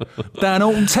 Yeah. Down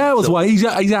Alton Towers way. He's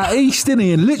out east, isn't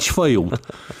he, in Lichfield.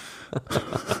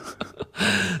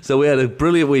 So we had a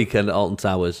brilliant weekend at Alton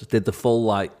Towers. Did the full,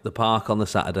 the park on the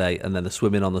Saturday and then the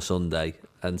swimming on the Sunday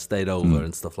and stayed over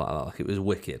and stuff like that. Like, it was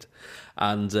wicked.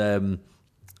 And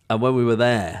when we were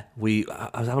there, I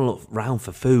was having a look round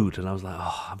for food and I was like,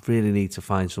 I really need to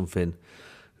find something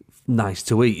nice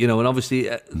to eat, and obviously,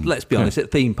 let's be honest,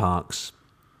 at theme parks,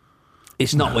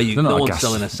 it's not where no one's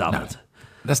selling a salad. No.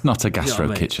 That's not a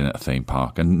gastro kitchen at a theme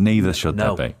park, and neither should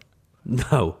there be.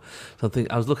 No. So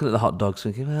I was looking at the hot dogs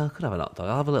thinking, well, I could have a hot dog.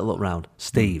 I'll have a little look round.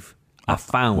 Steve, I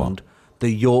found the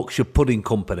Yorkshire Pudding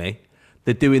Company.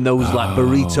 They're doing those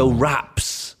burrito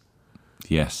wraps.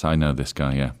 Yes, I know this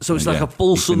guy, yeah. So it's like a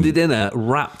full Sunday dinner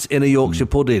wrapped in a Yorkshire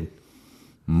pudding.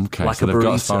 Okay, like so a they've got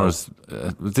burrito. as far as...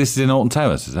 this is in Alton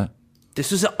Towers, is it?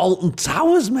 This was at Alton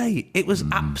Towers, mate. It was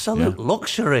absolute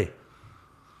luxury.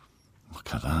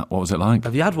 Look at that. What was it like?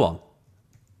 Have you had one?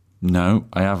 No,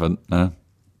 I haven't, no.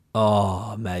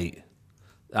 Oh, mate.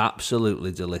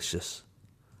 Absolutely delicious.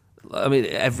 I mean,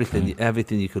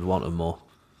 everything you could want and more.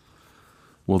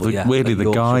 Well, weirdly,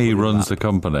 the guy who runs the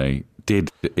company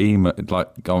did email,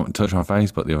 go on touch on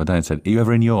Facebook the other day and said, are you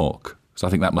ever in York? So I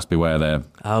think that must be where they're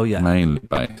mainly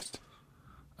based.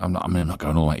 I'm not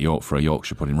going all the way to York for a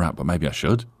Yorkshire pudding wrap, but maybe I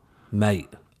should. Mate,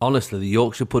 honestly, the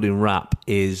Yorkshire pudding wrap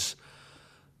it's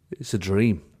a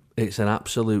dream. It's an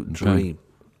absolute dream.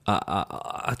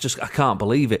 I can't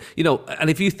believe it. And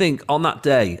if you think on that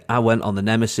day, I went on the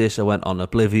Nemesis, I went on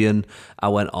Oblivion, I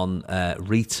went on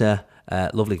Rita,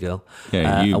 lovely girl.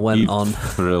 Yeah, I went on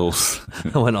thrills.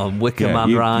 I went on Wicker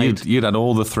Man ride. You'd had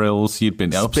all the thrills. You'd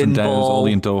been ups and downs, all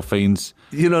the endorphins.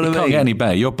 You know what I mean? Can't get any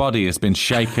better. Your body has been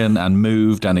shaken and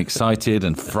moved and excited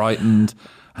and frightened,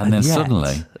 and then yet,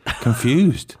 suddenly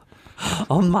confused.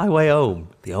 On my way home,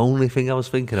 the only thing I was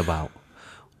thinking about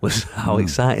was how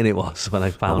exciting it was when I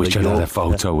found. I wish I'd had a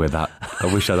photo with that.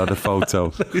 I wish I'd had a photo.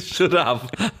 They should have.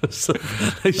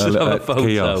 They should have a photo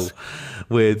kiosk.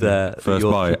 with First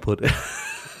bite. pudding.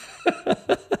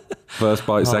 First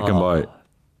bite, second bite.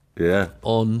 Yeah.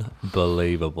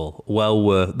 Unbelievable.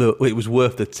 It was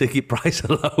worth the ticket price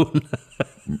alone.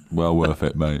 Well worth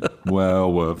it, mate.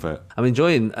 Well worth it. I'm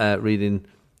enjoying reading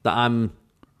that I'm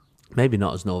Maybe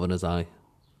not as northern as I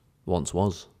once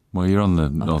was. Well, you're on the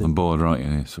northern border, aren't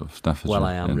you? Sort of Staffordshire. Well,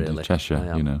 I am and really. Cheshire, I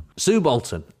am. you know. Sue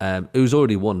Bolton, who's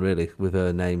already won really with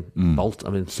her name Bolt. I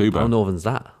mean, Subo. how northern's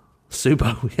that?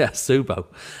 Subo, yeah, Subo.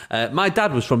 My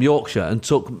dad was from Yorkshire and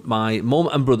took my mum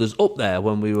and brothers up there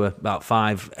when we were about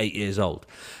 5, 8 years old.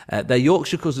 Their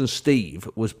Yorkshire cousin Steve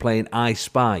was playing I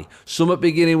Spy, somewhat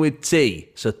beginning with T,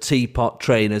 so teapot,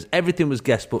 trainers, everything was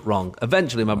guessed but wrong.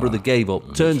 Eventually, my brother gave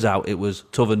up. Turns out it was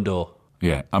Tuvendor.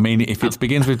 Yeah, I mean, if it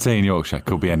begins with T in Yorkshire, it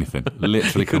could be anything.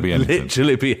 Literally could be anything.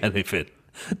 Literally be anything.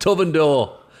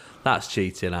 Tuvendor. That's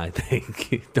cheating, I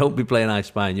think. Don't be playing I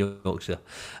Spy in Yorkshire.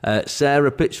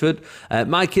 Sarah Pitchford.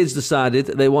 My kids decided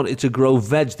they wanted to grow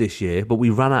veg this year, but we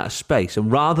ran out of space.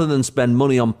 And rather than spend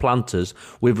money on planters,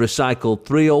 we've recycled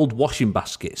 3 old washing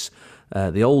baskets,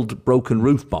 the old broken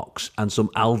roof box, and some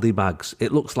Aldi bags.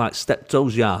 It looks like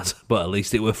Steptoe's yard, but at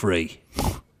least it were free.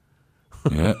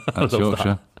 Yeah, that's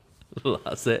Yorkshire.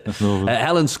 That's it.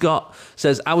 Helen Scott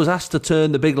says, I was asked to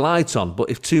turn the big lights on, but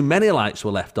if too many lights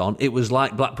were left on, it was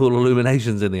like Blackpool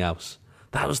Illuminations in the house.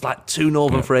 That was like 2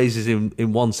 northern phrases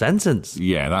in one sentence.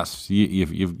 Yeah, that's you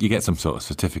get some sort of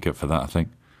certificate for that, I think.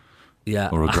 Yeah.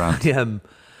 Or a grant.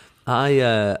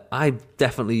 I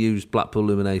definitely use Blackpool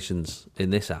Illuminations in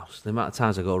this house. The amount of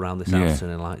times I go around this house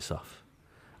turning lights off.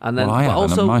 And then, well, I haven't,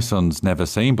 also, and my son's never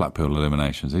seen Blackpool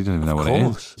Illuminations. He doesn't even know what it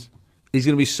is. He's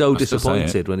going to be so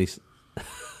disappointed when he's...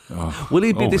 will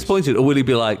he be disappointed or will he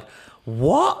be like,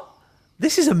 what?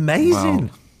 This is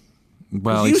amazing.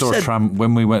 Well, he saw a tram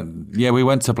when we went... Yeah, we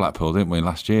went to Blackpool, didn't we,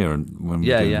 last year, and when we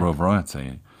did Royal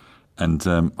Variety. And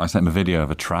I sent him a video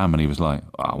of a tram and he was like,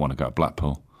 I want to go to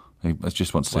Blackpool. He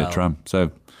just wants to see a tram.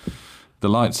 So the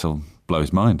lights will blow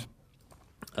his mind.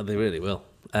 They really will.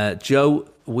 Joe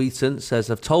Wheaton says,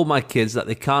 I've told my kids that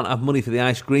they can't have money for the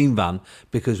ice cream van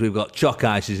because we've got chalk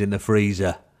ices in the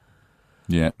freezer.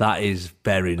 Yeah. That is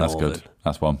very northern. That's good.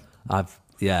 That's one.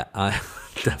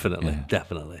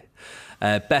 Definitely.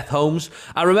 Beth Holmes.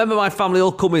 I remember my family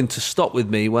all coming to stop with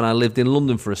me when I lived in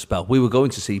London for a spell. We were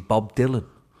going to see Bob Dylan.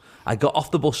 I got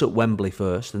off the bus at Wembley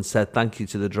first and said thank you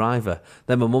to the driver.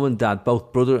 Then my mum and dad,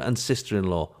 both brother and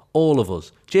sister-in-law, all of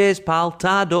us. Cheers, pal.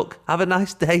 Tar duck. Have a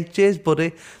nice day. Cheers,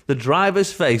 buddy. The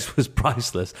driver's face was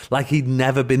priceless, like he'd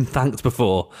never been thanked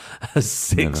before. As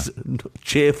 6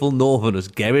 cheerful northerners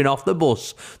getting off the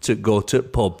bus to go to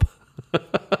pub.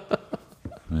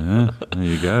 Yeah, there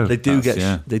you go. They do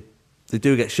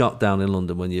get shot down in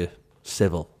London when you're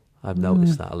civil. I've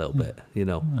noticed that a little bit. You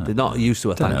know, they're not used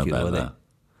to a thank you, are they?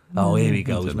 Oh, here he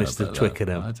goes, Mr.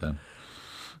 Twickenham.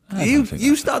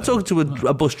 You start talking to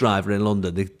a bus driver in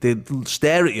London, they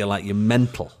stare at you like you're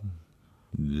mental.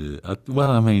 Yeah,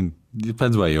 well, I mean, it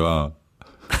depends where you are.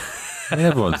 I mean,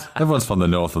 everyone's from the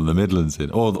north and the Midlands,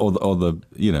 or the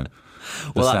you know.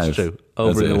 The well, south, that's true.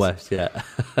 Over in the west, yeah.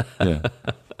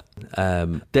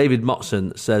 David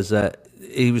Motson says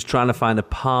he was trying to find a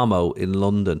Parmo in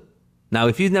London. Now,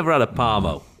 if you've never had a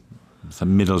Parmo, it's a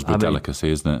Middlesbrough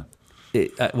delicacy, isn't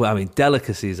it?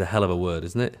 Delicacy is a hell of a word,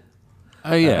 isn't it?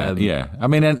 Oh yeah, yeah. I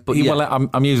mean,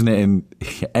 I'm using it in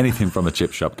anything from a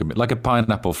chip shop. Can be, like a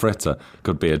pineapple fritter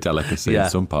could be a delicacy in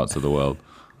some parts of the world.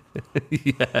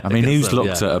 I mean, who's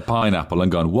looked at a pineapple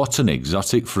and gone, "What an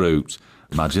exotic fruit!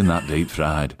 Imagine that deep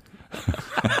fried."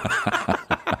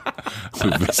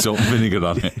 With salt and vinegar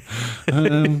on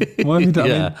it. Why have you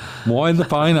done? I mean, why the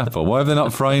pineapple? Why are they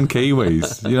not frying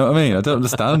kiwis? You know what I mean? I don't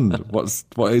understand.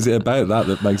 What is it about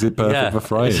that makes it perfect for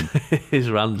frying? It's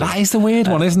random. That is the weird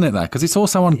one, isn't it? That because it's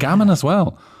also on gammon as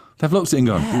well. They've looked at it and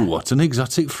gone, "Ooh, what an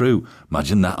exotic fruit!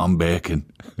 Imagine that on bacon."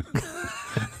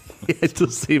 It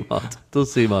does seem odd.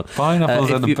 Pineapples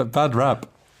and a bad rap.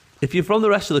 If you're from the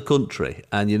rest of the country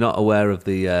and you're not aware of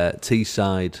the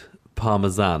Teesside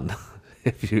Parmesan,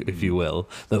 if you will,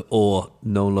 or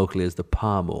known locally as the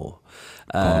Parmo,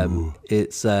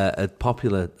 it's a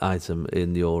popular item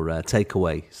in your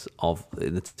takeaways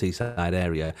in the Teesside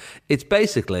area. It's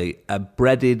basically a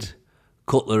breaded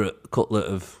cutlet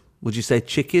of, would you say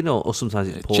chicken or sometimes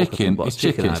it's pork? Chicken. It's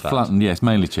chicken. It's flattened. Yeah, it's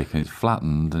mainly chicken. It's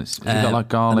flattened and it's got like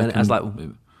garlic. And it has like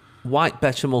white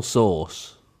bechamel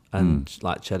sauce and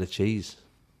like cheddar cheese,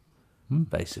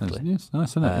 basically. Yes,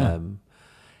 nice, isn't it?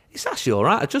 It's actually all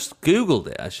right. I just Googled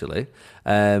it, actually.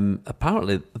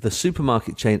 Apparently, the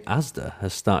supermarket chain Asda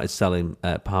has started selling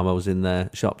Parmos in their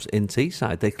shops in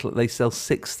Teesside. They sell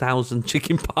 6,000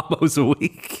 chicken Parmos a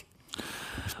week.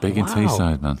 It's big in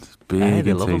Teesside, man. It's big they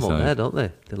in love Teesside. them up there, don't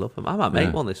they? They love them. I might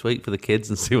make one this week for the kids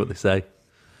and see what they say.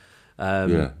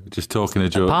 Just talking a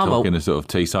sort of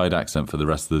Teesside accent for the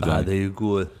rest of the day. There you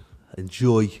go.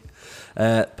 Enjoy.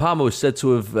 Parmo is said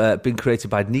to have been created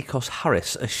by Nikos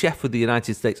Harris, a chef with the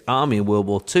United States Army in World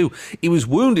War II. He was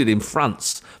wounded in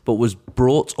France, but was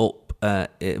brought to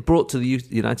the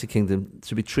United Kingdom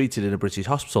to be treated in a British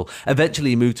hospital.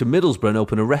 Eventually, he moved to Middlesbrough and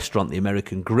opened a restaurant, the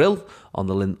American Grill, on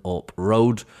the Linthorpe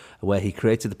Road, where he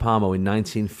created the Parmo in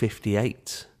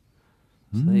 1958.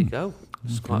 So there you go.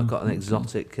 It's quite got an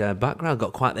exotic background,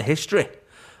 got quite the history.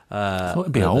 I thought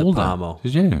it'd be older. Parmo.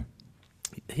 Did you?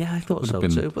 Yeah, I thought so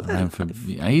been too. But then, for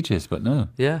ages, but no.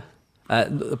 Yeah.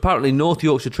 Apparently, North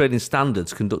Yorkshire Trading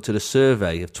Standards conducted a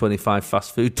survey of 25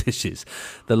 fast food dishes.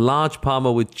 The large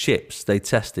Parmo with chips they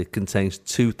tested contains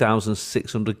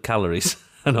 2,600 calories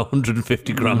and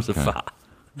 150 grams of fat.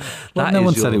 Well, no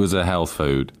one said it was a health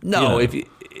food. No, if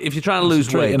you're trying to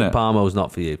lose weight, the Parmo's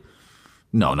not for you.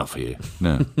 No, not for you.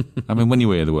 No. I mean, when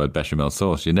you hear the word bechamel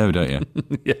sauce, you know, don't you?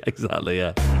 Yeah, exactly,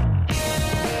 yeah.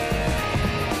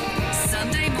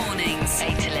 Sunday mornings,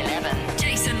 8 till 11.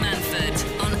 Jason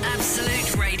Manford on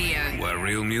Absolute Radio. Where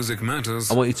real music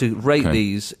matters. I want you to rate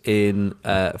these in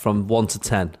from 1 to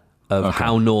 10 of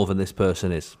how northern this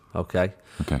person is, okay?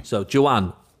 Okay. So,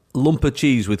 Joanne, lump of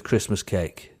cheese with Christmas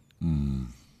cake.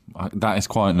 That is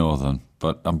quite northern,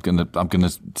 but I'm gonna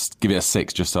give it a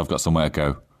 6 just so I've got somewhere to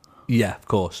go. Yeah, of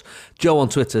course. Joe on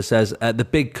Twitter says, the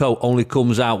big coat only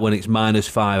comes out when it's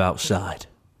 -5 outside.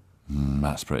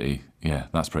 That's pretty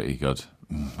good.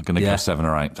 I'm going to go 7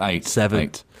 or 8. 8. 7.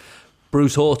 8.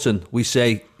 Bruce Horton, we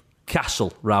say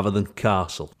castle rather than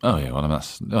castle. Oh, yeah, well,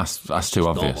 that's too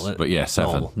obvious. Normal, but yeah,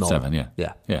 7. Normal. 7,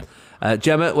 yeah. Yeah.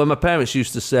 Gemma, when my parents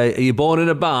used to say, are you born in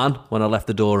a barn? When I left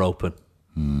the door open.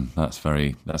 That's an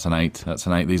 8. That's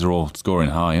an 8. These are all scoring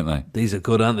high, aren't they? These are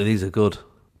good, aren't they? These are good.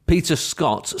 Peter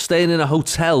Scott, staying in a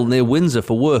hotel near Windsor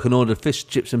for work and ordered fish,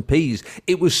 chips and peas.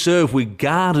 It was served with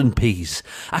garden peas.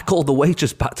 I called the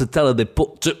waitress back to tell her they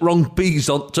put wrong peas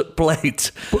onto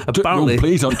plate. Apparently, wrong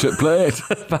peas onto plate.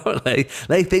 Apparently,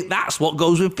 they think that's what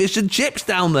goes with fish and chips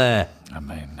down there. I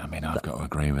mean, I've got to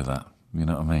agree with that. You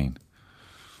know what I mean?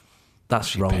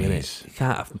 That's mushy wrong, isn't it? You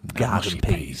can't have garden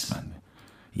peas. Man.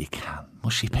 You can.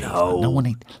 Mushy peas. No. Man. No one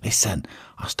eat. Listen,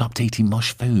 I stopped eating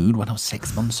mush food when I was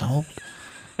 6 months old.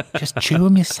 Just chew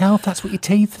them yourself. That's what your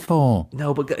teeth are for.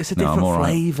 No, but it's a different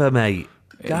flavour, mate.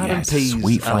 Garden peas,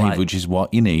 sweet flavour, which is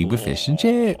what you need with fish and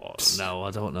chips. No,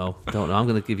 I don't know. I'm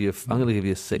going to give you a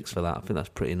 6 for that. I think that's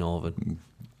pretty northern.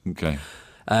 Okay.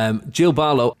 Jill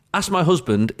Barlow asked my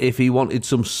husband if he wanted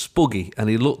some spuggy, and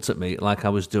he looked at me like I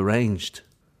was deranged.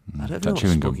 I don't know what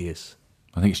spuggy is.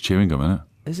 I think it's chewing gum, isn't it?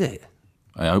 Is it?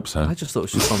 I hope so. I just thought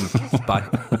she was from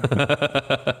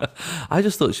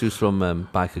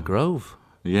Biker Grove.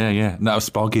 Yeah. No,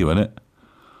 spoggy, wasn't it?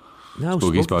 No,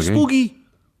 spuggy.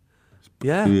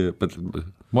 Yeah, but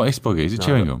what is spuggy? Is it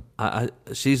chewing gum?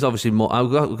 She's obviously more. We're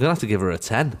going to have to give her a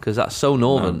 10 because that's so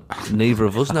northern. No. Neither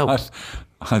of us know. I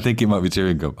think it might be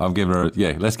chewing gum. I'm giving her.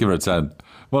 Let's give her a 10.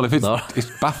 Well, if it's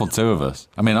baffled two of us.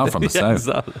 I mean, I'm from the south.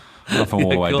 Exactly. I'm from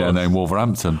all the way down there in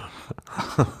Wolverhampton.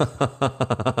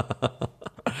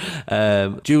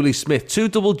 Julie Smith, 2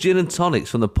 double gin and tonics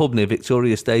from the pub near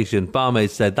Victoria Station.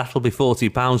 Barmaid said, that'll be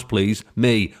 £40, please.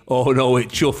 Me, oh no, it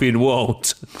chuffing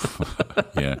won't.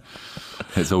 Yeah,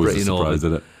 it's always a surprise,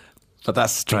 isn't it? But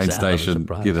that's the train station.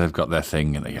 They've got their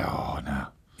thing and they go, oh no.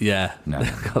 Yeah, no.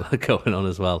 They've got that going on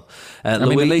as well. I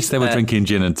mean, at least they were drinking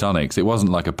gin and tonics. It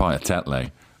wasn't like a pint of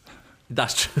Tetley.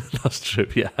 That's true. That's true,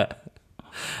 yeah.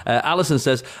 Alison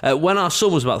says, when our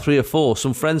son was about 3 or 4,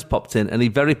 some friends popped in and he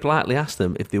very politely asked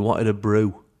them if they wanted a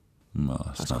brew. Oh,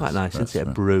 that's quite nice, isn't it?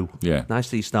 A brew. Yeah. Nice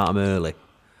that you start them early.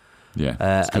 Yeah,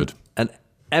 that's good. And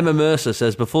Emma Mercer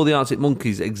says, before the Arctic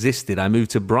Monkeys existed, I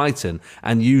moved to Brighton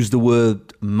and used the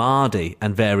word Mardy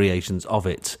and variations of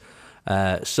it.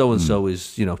 So-and-so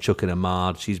is, chucking a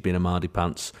mard. She's been a mardy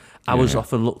pants. I was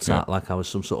often looked at like I was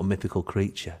some sort of mythical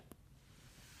creature.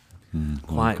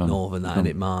 Quite northern, that, isn't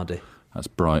it, Mardy? That's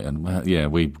Brighton. Well, yeah,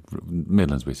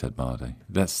 Midlands, we said Mardy.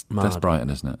 That's Brighton,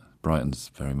 isn't it?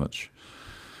 Brighton's very much.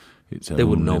 They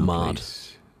wouldn't know Mard.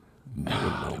 They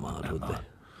wouldn't know Mard, would they?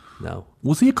 No.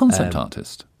 Was he a concept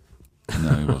artist?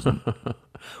 No, he wasn't.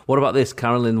 What about this?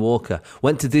 Carolyn Walker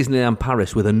went to Disneyland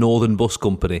Paris with a northern bus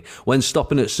company. When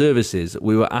stopping at services,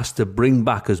 we were asked to bring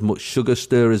back as much sugar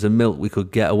stirrers and milk we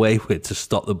could get away with to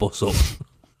stop the bus up.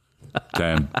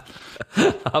 10.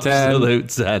 Absolute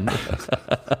 10.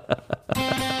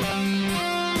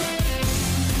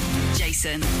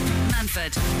 Jason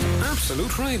Manford.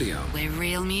 Absolute Radio. Where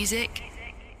real music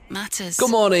matters.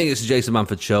 Good morning, it's the Jason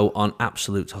Manford Show on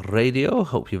Absolute Radio.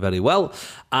 Hope you're very well.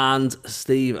 And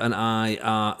Steve and I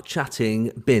are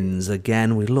chatting bins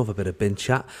again. We love a bit of bin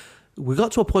chat. We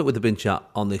got to a point with the bin chat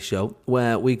on this show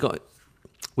where we got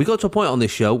We got to a point on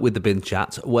this show with the bin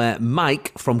chat where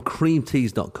Mike from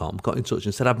creamteas.com got in touch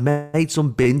and said, I've made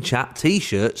some bin chat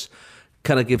t-shirts.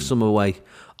 Can I give some away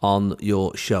on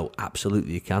your show?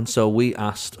 Absolutely you can. So we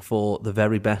asked for the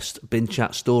very best bin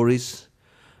chat stories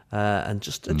and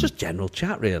just general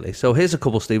chat, really. So here's a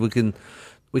couple, Steve. We can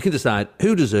decide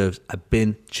who deserves a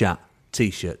bin chat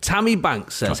t-shirt. Tammy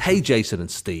Banks says, Hey, Jason and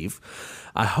Steve,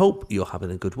 I hope you're having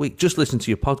a good week. Just listened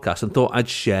to your podcast and thought I'd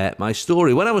share my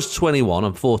story. When I was 21,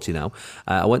 I'm 40 now,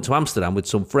 I went to Amsterdam with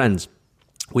some friends.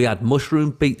 We had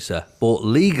mushroom pizza bought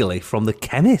legally from the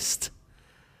chemist.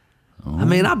 Oh. I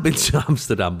mean, I've been to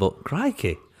Amsterdam, but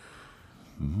crikey.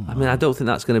 I mean, I don't think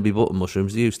that's going to be button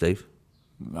mushrooms. Do you, Steve?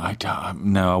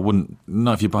 No, I wouldn't.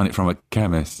 Not if you're buying it from a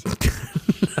chemist.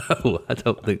 No, I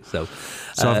don't think so.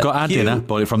 So I've got our dinner,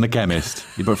 bought it from the chemist.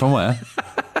 You bought it from where?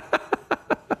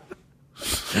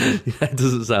 Yeah, it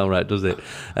doesn't sound right, does it?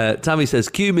 Tammy says,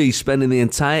 cue me spending the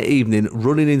entire evening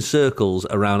running in circles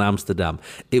around Amsterdam.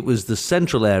 It was the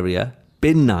central area,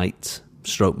 bin night,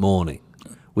 / morning,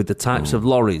 with the types of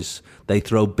lorries they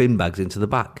throw bin bags into the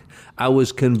back. I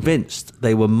was convinced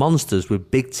they were monsters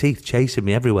with big teeth chasing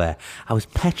me everywhere. I was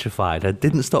petrified. I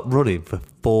didn't stop running for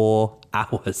 4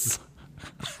 hours.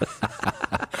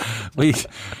 Well, you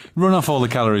run off all the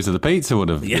calories of the pizza would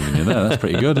have given you there. That's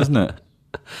pretty good, isn't it?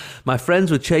 My friends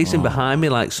were chasing behind me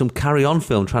like some carry-on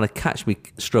film, trying to catch me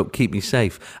 / keep me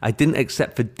safe. I didn't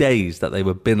accept for days that they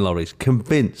were bin lorries,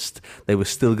 convinced they were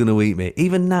still going to eat me.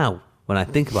 Even now, when I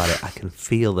think about it, I can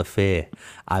feel the fear.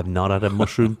 I've not had a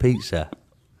mushroom pizza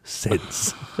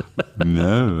since.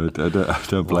 No, I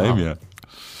don't blame you.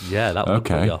 Yeah, that would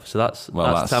put you off. So that's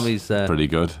Tammy's... pretty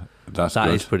good.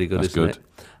 That is pretty good, isn't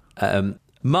it?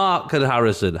 Mark and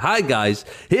Harrison. Hi, guys.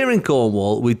 Here in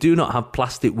Cornwall, we do not have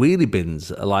plastic wheelie bins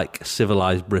like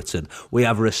civilised Britain. We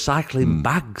have recycling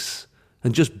bags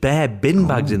and just bare bin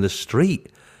bags in the street.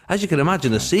 As you can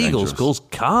imagine, the seagulls cause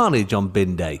carnage on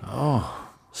bin day.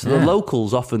 So the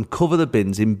locals often cover the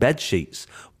bins in bed sheets.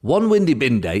 One windy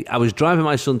bin day, I was driving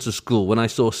my son to school when I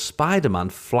saw Spider-Man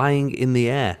flying in the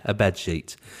air, a bed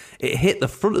sheet. It hit the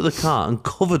front of the car and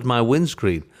covered my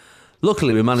windscreen.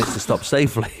 Luckily, we managed to stop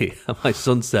safely. My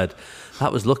son said,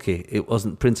 that was lucky. It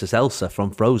wasn't Princess Elsa from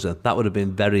Frozen. That would have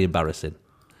been very embarrassing.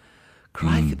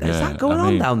 Crikey, is that going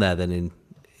on down there then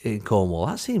in Cornwall?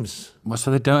 That seems... Well,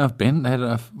 so they don't have bin? They don't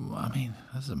have... I mean,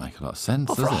 that doesn't make a lot of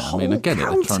sense, does it? I mean, I get it.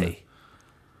 They're trying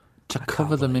to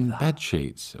cover them in bed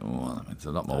sheets. Oh, I mean, there's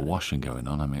a lot more washing going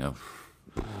on. I mean...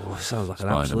 sounds like an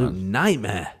absolute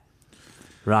nightmare.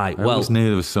 Right, I always knew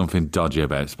there was something dodgy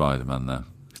about Spider-Man, though.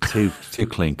 Too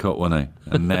clean cut, wasn't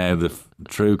he? And now the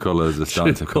true colours are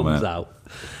starting to come out.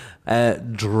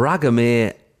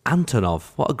 Dragomir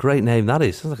Antonov. What a great name that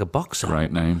is. Sounds like a boxer.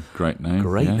 Great name. Great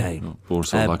name. Or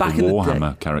sort of like a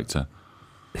Warhammer character.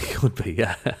 It could be,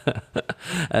 yeah.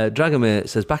 Dragomir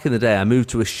says, back in the day, I moved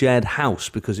to a shared house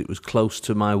because it was close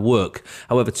to my work.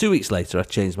 However, 2 weeks later, I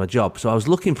changed my job. So I was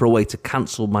looking for a way to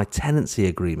cancel my tenancy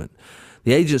agreement.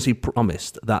 The agency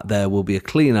promised that there will be a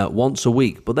cleaner once a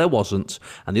week, but there wasn't,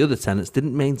 and the other tenants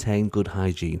didn't maintain good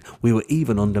hygiene. We were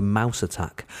even under mouse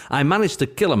attack. I managed to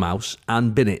kill a mouse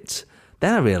and bin it.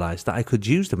 Then I realised that I could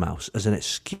use the mouse as an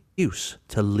excuse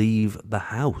to leave the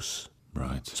house.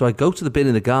 Right. So I go to the bin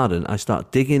in the garden, I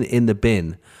start digging in the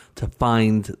bin to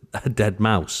find a dead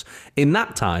mouse. In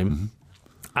that time,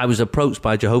 I was approached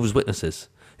by Jehovah's Witnesses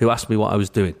who asked me what I was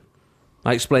doing.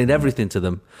 I explained everything to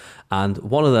them, and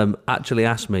one of them actually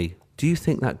asked me, do you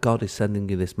think that God is sending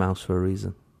you this mouse for a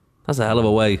reason? That's a hell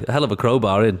of a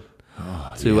crowbar in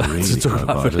to talk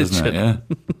about religion. It, yeah?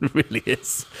 It really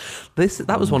is.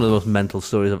 That was one of the most mental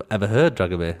stories I've ever heard,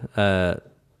 Dragomir.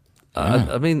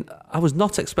 I mean, I was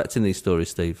not expecting these stories,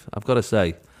 Steve, I've got to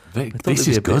say. This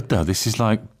is good, though. This is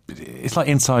like, it's like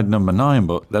Inside Number 9,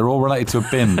 but they're all related to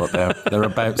a bin, but they're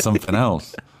about something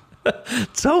else.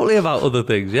 Totally about other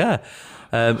things, yeah.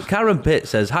 Karen Pitt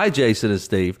says, hi, Jason and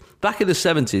Steve. Back in the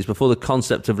 70s, before the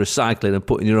concept of recycling and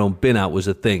putting your own bin out was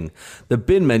a thing, the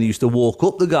bin men used to walk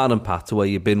up the garden path to where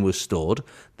your bin was stored.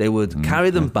 They would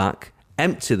carry them back,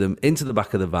 empty them into the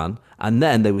back of the van, and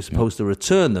then they were supposed to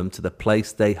return them to the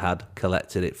place they had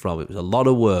collected it from. It was a lot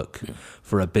of work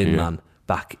for a bin man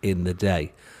back in the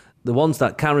day. The ones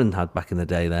that Karen had back in the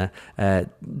day there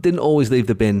didn't always leave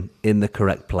the bin in the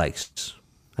correct place,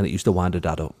 and it used to wind her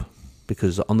dad up.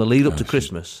 Because on the lead up to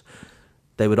Christmas,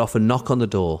 they would often knock on the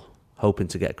door, hoping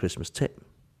to get a Christmas tip.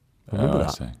 Remember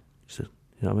that? I see.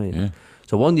 You know what I mean? Yeah.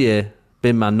 So one year,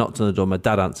 bin man knocked on the door. My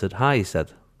dad answered. Hi, he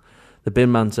said. The bin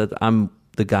man said, I'm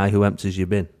the guy who empties your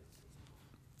bin.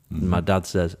 And my dad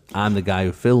says, I'm the guy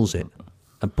who fills it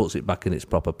and puts it back in its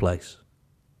proper place.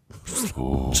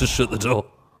 Just shut the door.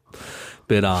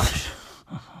 Bit harsh.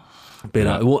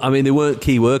 I mean, they weren't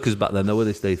key workers back then, though, were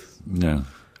they, Steve? No.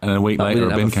 And then a week later,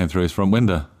 a bin came through his front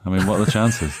window. I mean, what are the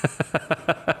chances?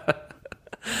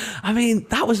 I mean,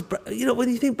 that was, when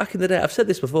you think back in the day, I've said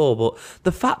this before, but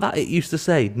the fact that it used to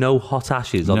say no hot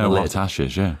ashes on the lid. No hot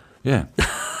ashes, yeah. Yeah.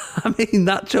 I mean,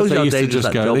 that shows you how dangerous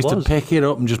that job was. They used to pick it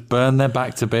up and just burn their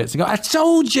back to bits and go, I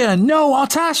told you, no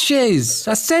hot ashes.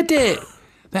 I said it.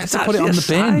 They had to put it on the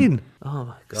bin. Oh,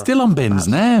 my God. Still on bins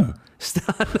now.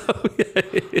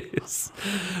 Yes.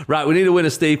 Right, we need a winner,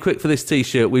 Steve. Quick for this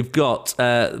T-shirt. We've got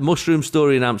Mushroom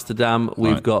Story in Amsterdam.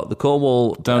 We've got the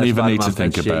Cornwall. Don't even need to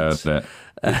think about it.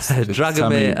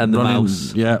 Dragomir and the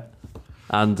mouse. Yeah.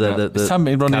 And the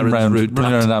Tammy running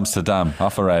around Amsterdam,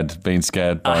 off her head, being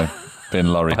scared by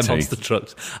bin lorry teeth. Monster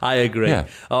trucks. I agree. Yeah.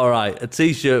 All right, a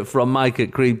T-shirt from Mike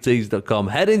at creamtees.com.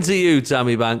 Heading to you,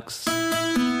 Tammy Banks.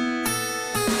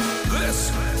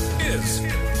 This is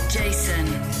Jason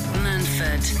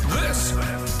Manford.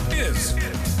 This is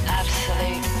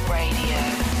Absolute Radio.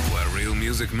 where real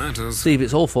music matters. Steve,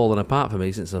 it's all fallen apart for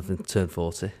me since I've turned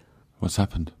 40. What's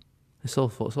happened? It's all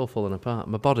fallen apart.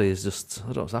 My body is just, I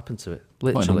don't know what's happened to it.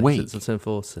 Literally, in a week? since I turned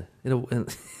 40.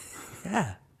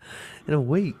 Yeah, in a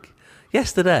week.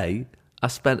 Yesterday, I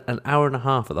spent an hour and a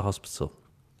half at the hospital.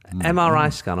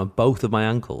 MRI scan on both of my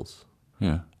ankles.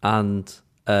 Yeah. And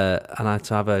I had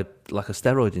to have a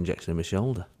steroid injection in my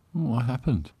shoulder. What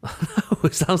happened?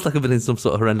 It sounds like I've been in some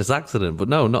sort of horrendous accident, but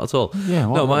no, not at all. Yeah,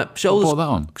 no, my shoulders. What brought that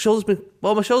on?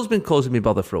 My shoulder's been causing me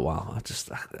bother for a while.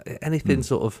 Anything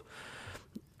sort of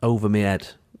over my head,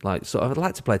 I'd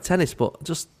like to play tennis, but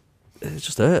it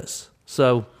just hurts.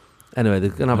 So anyway, they're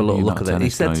gonna have a little look at it. He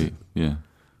said, "Yeah,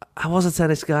 I was a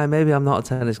tennis guy. Maybe I'm not a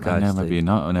tennis guy." No, maybe you're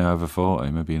not. I know over 40.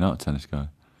 Maybe you're not a tennis guy.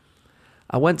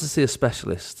 I went to see a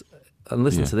specialist, and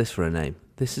listen to this for a name.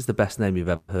 This is the best name you've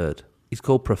ever heard. He's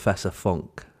called Professor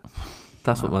Funk.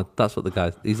 That's what the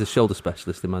guy. He's a shoulder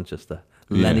specialist in Manchester.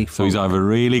 Lenny Funk. So he's either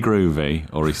really groovy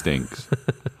or he stinks.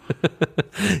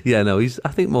 Yeah, no, he's I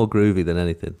think more groovy than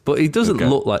anything. But he doesn't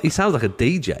look like. He sounds like a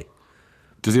DJ.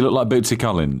 Does he look like Bootsy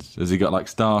Collins? Has he got like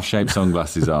star-shaped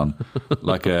sunglasses on,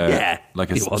 like a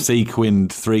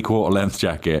sequined 3/4 length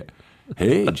jacket?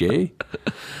 Hey, Jay.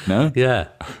 No. Yeah.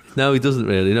 No, he doesn't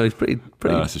really. No, he's pretty.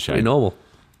 That's a shame. Pretty normal.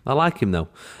 I like him though.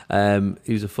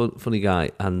 He's a funny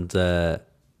guy, and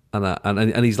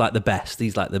he's like the best.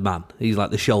 He's like the man. He's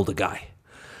like the shoulder guy.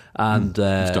 And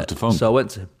he's Dr. Funk. So I went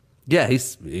to him. Yeah,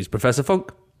 he's Professor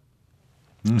Funk.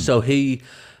 So he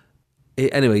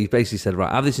basically said,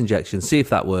 right, have this injection, see if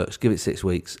that works, give it 6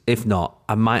 weeks. If not,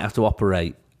 I might have to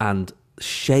operate and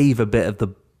shave a bit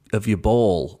of your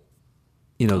ball,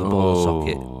 the ball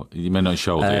socket. You mean on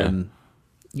shoulder,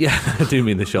 yeah, I do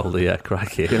mean the shoulder, yeah,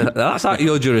 crikey. That's out of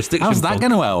your jurisdiction. How's that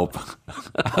going to help?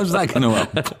 How's that going to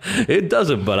help? It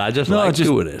doesn't, but I just like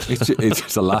doing it. It's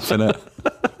just a laugh, innit?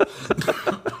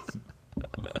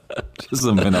 Just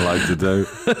something I like to do.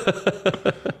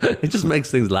 It just makes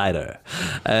things lighter.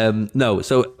 No,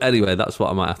 so anyway, that's what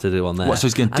I might have to do on there. What, so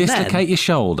he's going to dislocate your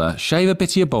shoulder, shave a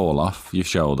bit of your ball off your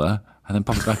shoulder, and then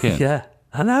pop it back in? Yeah,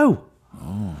 I know.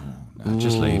 Oh, no,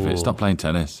 just leave it. Stop playing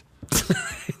tennis.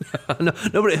 No,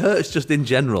 but it hurts just in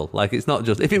general. Like, it's not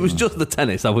just... If it was just the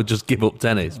tennis, I would just give up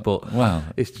tennis, but... Well,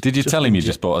 did you tell him you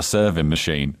just bought a serving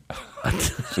machine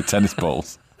for tennis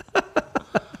balls?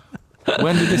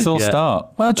 When did this all start?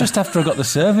 Well, just after I got the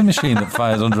serving machine that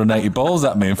fires 180 balls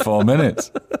at me in 4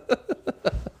 minutes.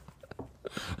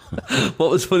 What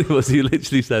was funny was he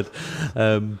literally said...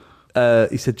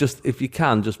 he said, just if you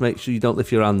can, just make sure you don't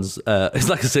lift your hands. It's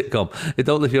like a sitcom. You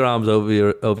don't lift your arms over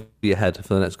your head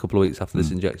for the next couple of weeks after this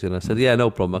injection. I said, yeah, no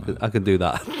problem. I can do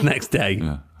that. Next day,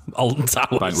 Alton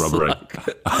Towers. Bank robbery. Like...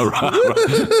 I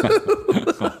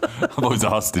thought it was a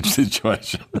hostage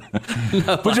situation.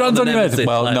 No, put your hands on your head.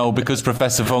 Well, no, because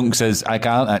Professor Funk says I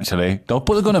can't actually. Don't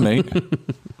put the gun at me.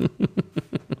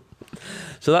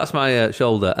 So that's my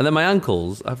shoulder, and then my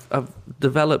ankles. I've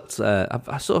developed. I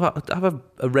have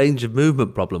a range of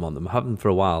movement problem on them. I have them for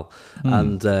a while,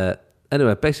 and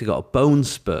anyway, I basically got a bone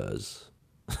spurs.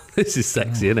 This is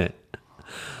sexy, isn't it?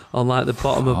 On like the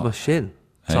bottom of my shin.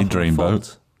 Hey,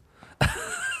 dreamboat,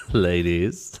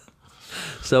 ladies.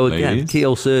 So again,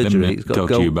 keyhole surgery. He's got to talk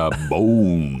to you about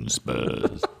bone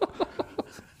spurs.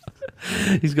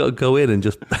 He's got to go in and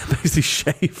just basically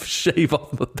shave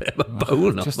off a bit of a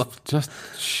bone. Just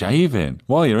shaving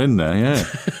while you're in there, yeah.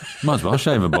 Might as well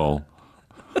shave a ball.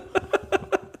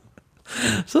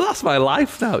 So that's my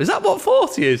life now. Is that what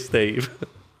 40 is, Steve?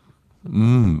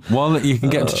 Well, you can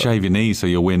get him to shave your knees so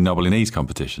you'll win knobbly knees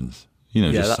competitions.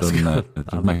 Just that's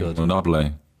good. make it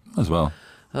knobbly as well.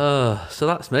 So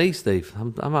that's me, Steve.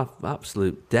 I'm an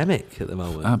absolute demic at the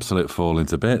moment. Absolute fall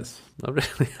into bits. I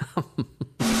really am.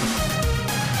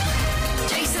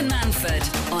 Jason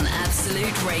Manford on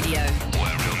Absolute Radio.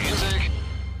 Where real music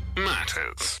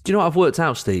matters. Do you know what I've worked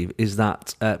out, Steve? Is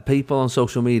that people on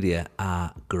social media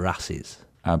are grasses.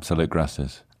 Absolute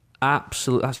grasses.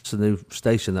 Absolute. That's the new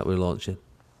station that we're launching.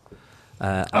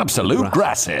 Absolute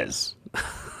grasses.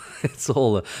 It's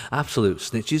all the absolute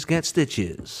snitches get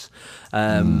stitches.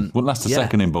 Wouldn't last a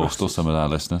second in Borstal, some of our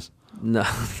listeners. No,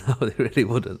 they really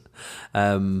wouldn't.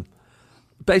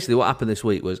 Basically, what happened this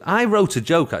week was I wrote a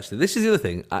joke, actually. This is the other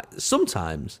thing.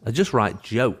 Sometimes I just write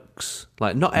jokes.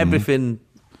 Like, not everything,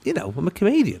 I'm a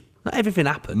comedian. Not everything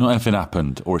happened. Not everything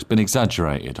happened, or it's been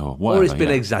exaggerated, or whatever. Or it's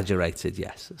been exaggerated,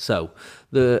 yes. So,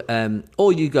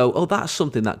 or you go, oh, that's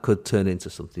something that could turn into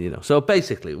something, So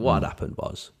basically, what had happened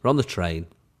was, we're on the train,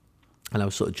 and I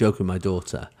was sort of joking with my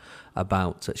daughter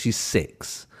about, she's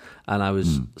 6, and I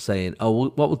was saying, oh,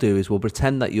 what we'll do is we'll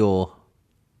pretend that you're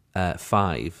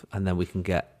 5, and then we can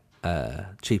get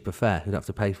cheaper fare. We'd have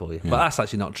to pay for you. Yeah. But that's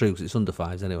actually not true because it's under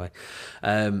 5s anyway.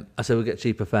 I said we'll get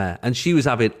cheaper fare. And she was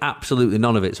having absolutely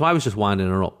none of it. So I was just winding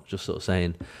her up, just sort of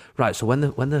saying, right, so when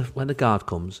the guard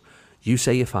comes, you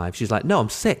say you're 5. She's like, no, I'm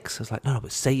 6. I was like, no,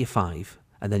 but say you're 5,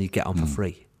 and then you get on for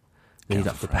free. Then you'd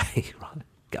have to pay, right?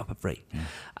 Get on for free. Yeah.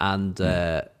 And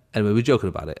anyway, we were joking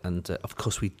about it. And of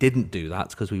course, we didn't do that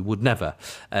because we would never.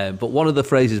 But one of the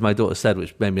phrases my daughter said,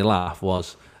 which made me laugh,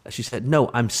 was, she said,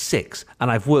 no, I'm 6 and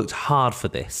I've worked hard for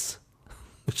this.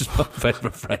 Which is my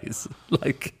favourite phrase.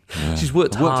 Like, she's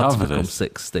worked hard to become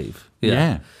 6, Steve.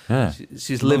 Yeah.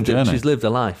 She's lived a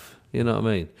life. You know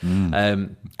what I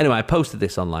mean? Anyway, I posted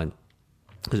this online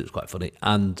because it was quite funny.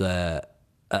 And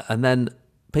then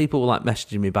people were like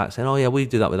messaging me back saying, oh yeah, we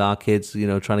do that with our kids,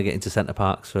 trying to get into centre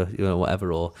parks for,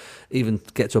 whatever, or even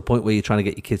get to a point where you're trying to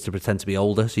get your kids to pretend to be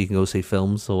older so you can go see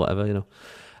films or whatever,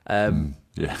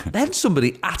 Then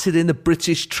somebody atted in the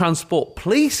British Transport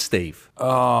Police, Steve.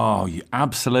 Oh, you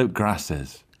absolute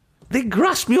grasses. They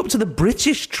grassed me up to the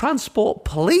British Transport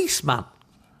Police, man.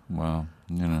 Well,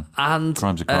 and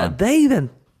crime's a crime. They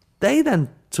then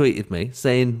tweeted me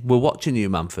saying, we're watching you,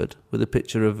 Manford, with a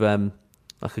picture of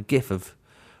like a gif of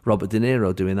Robert De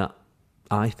Niro doing that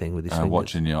eye thing with his fingers.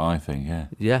 Watching your eye thing, yeah.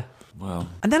 Yeah. Well.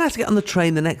 And then I had to get on the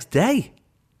train the next day.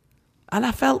 And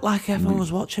I felt like everyone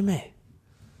was watching me.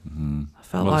 Mm-hmm. I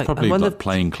felt it's probably like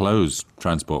plain clothes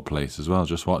transport police as well,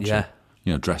 just watching.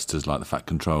 Yeah. Dressed as like the Fat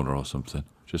Controller or something.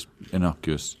 Just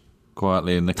innocuous,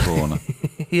 quietly in the corner.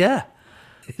 Yeah.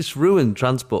 It's ruined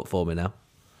transport for me now.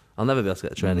 I'll never be able to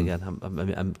get a train again.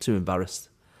 I'm too embarrassed.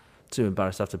 Too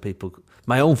embarrassed after people,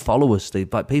 my own followers,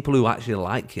 Steve, like people who actually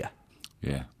like you.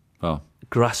 Yeah, well,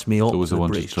 grass me up. Always the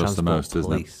one to trust the most,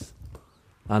 isn't it?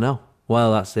 I know.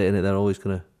 Well, that's it, innit? They're always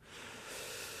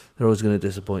gonna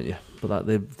disappoint you. But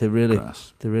like they really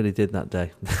did that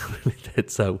day. They really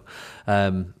did. So,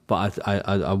 but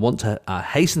I want to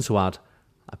hasten to add,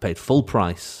 I paid full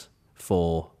price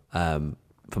for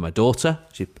my daughter.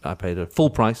 I paid her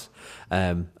full price,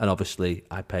 and obviously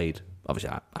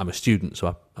I'm a student,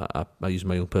 so I use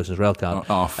my young person's rail card.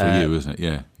 For you, isn't it?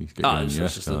 Yeah. You get your own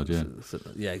US card,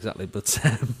 yeah, exactly. But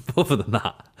other than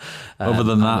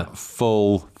that...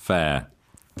 full fare.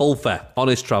 Full fare.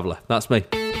 Honest traveller. That's me.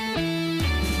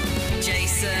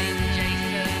 Jason.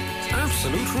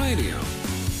 Absolute Radio.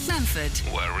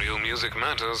 Manford. Where real music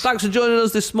matters. Thanks for joining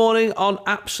us this morning on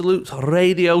Absolute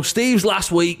Radio. Steve's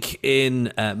last week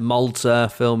in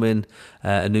Malta filming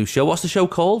a new show. What's the show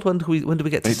called? When do we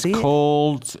get to see it? It's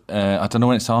called, I don't know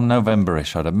when it's on,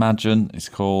 November-ish, I'd imagine. It's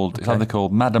either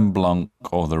called Madame Blanc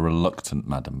or The Reluctant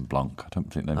Madame Blanc. I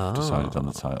don't think they've decided on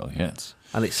the title yet.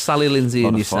 And it's Sally Lindsay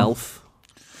and yourself.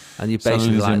 And you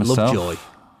basically like Lovejoy.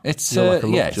 It's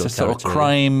it's a sort of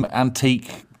crime,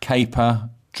 antique, caper,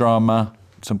 drama,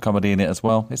 some comedy in it as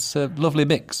well. It's a lovely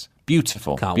mix.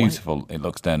 Beautiful. Beautiful. It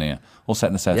looks down here. All set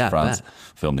in the south of France.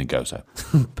 Filmed in Gozo.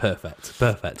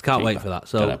 Perfect. Can't wait for that.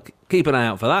 So keep an eye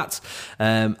out for that.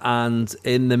 And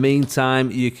in the meantime,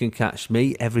 you can catch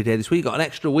me every day this week. Got an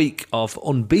extra week of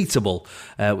Unbeatable,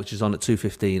 which is on at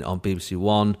 2:15 on BBC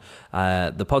One.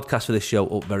 The podcast for this show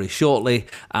up very shortly,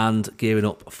 and gearing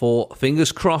up for,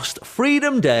 fingers crossed,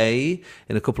 Freedom Day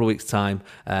in a couple of weeks' time,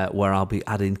 where I'll be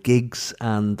adding gigs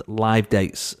and live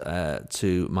dates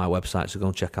to my website. So go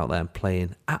and check out there. I'm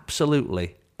playing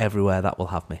absolutely everywhere that will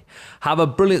have me. Have a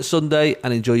brilliant Sunday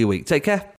and enjoy your week. Take care.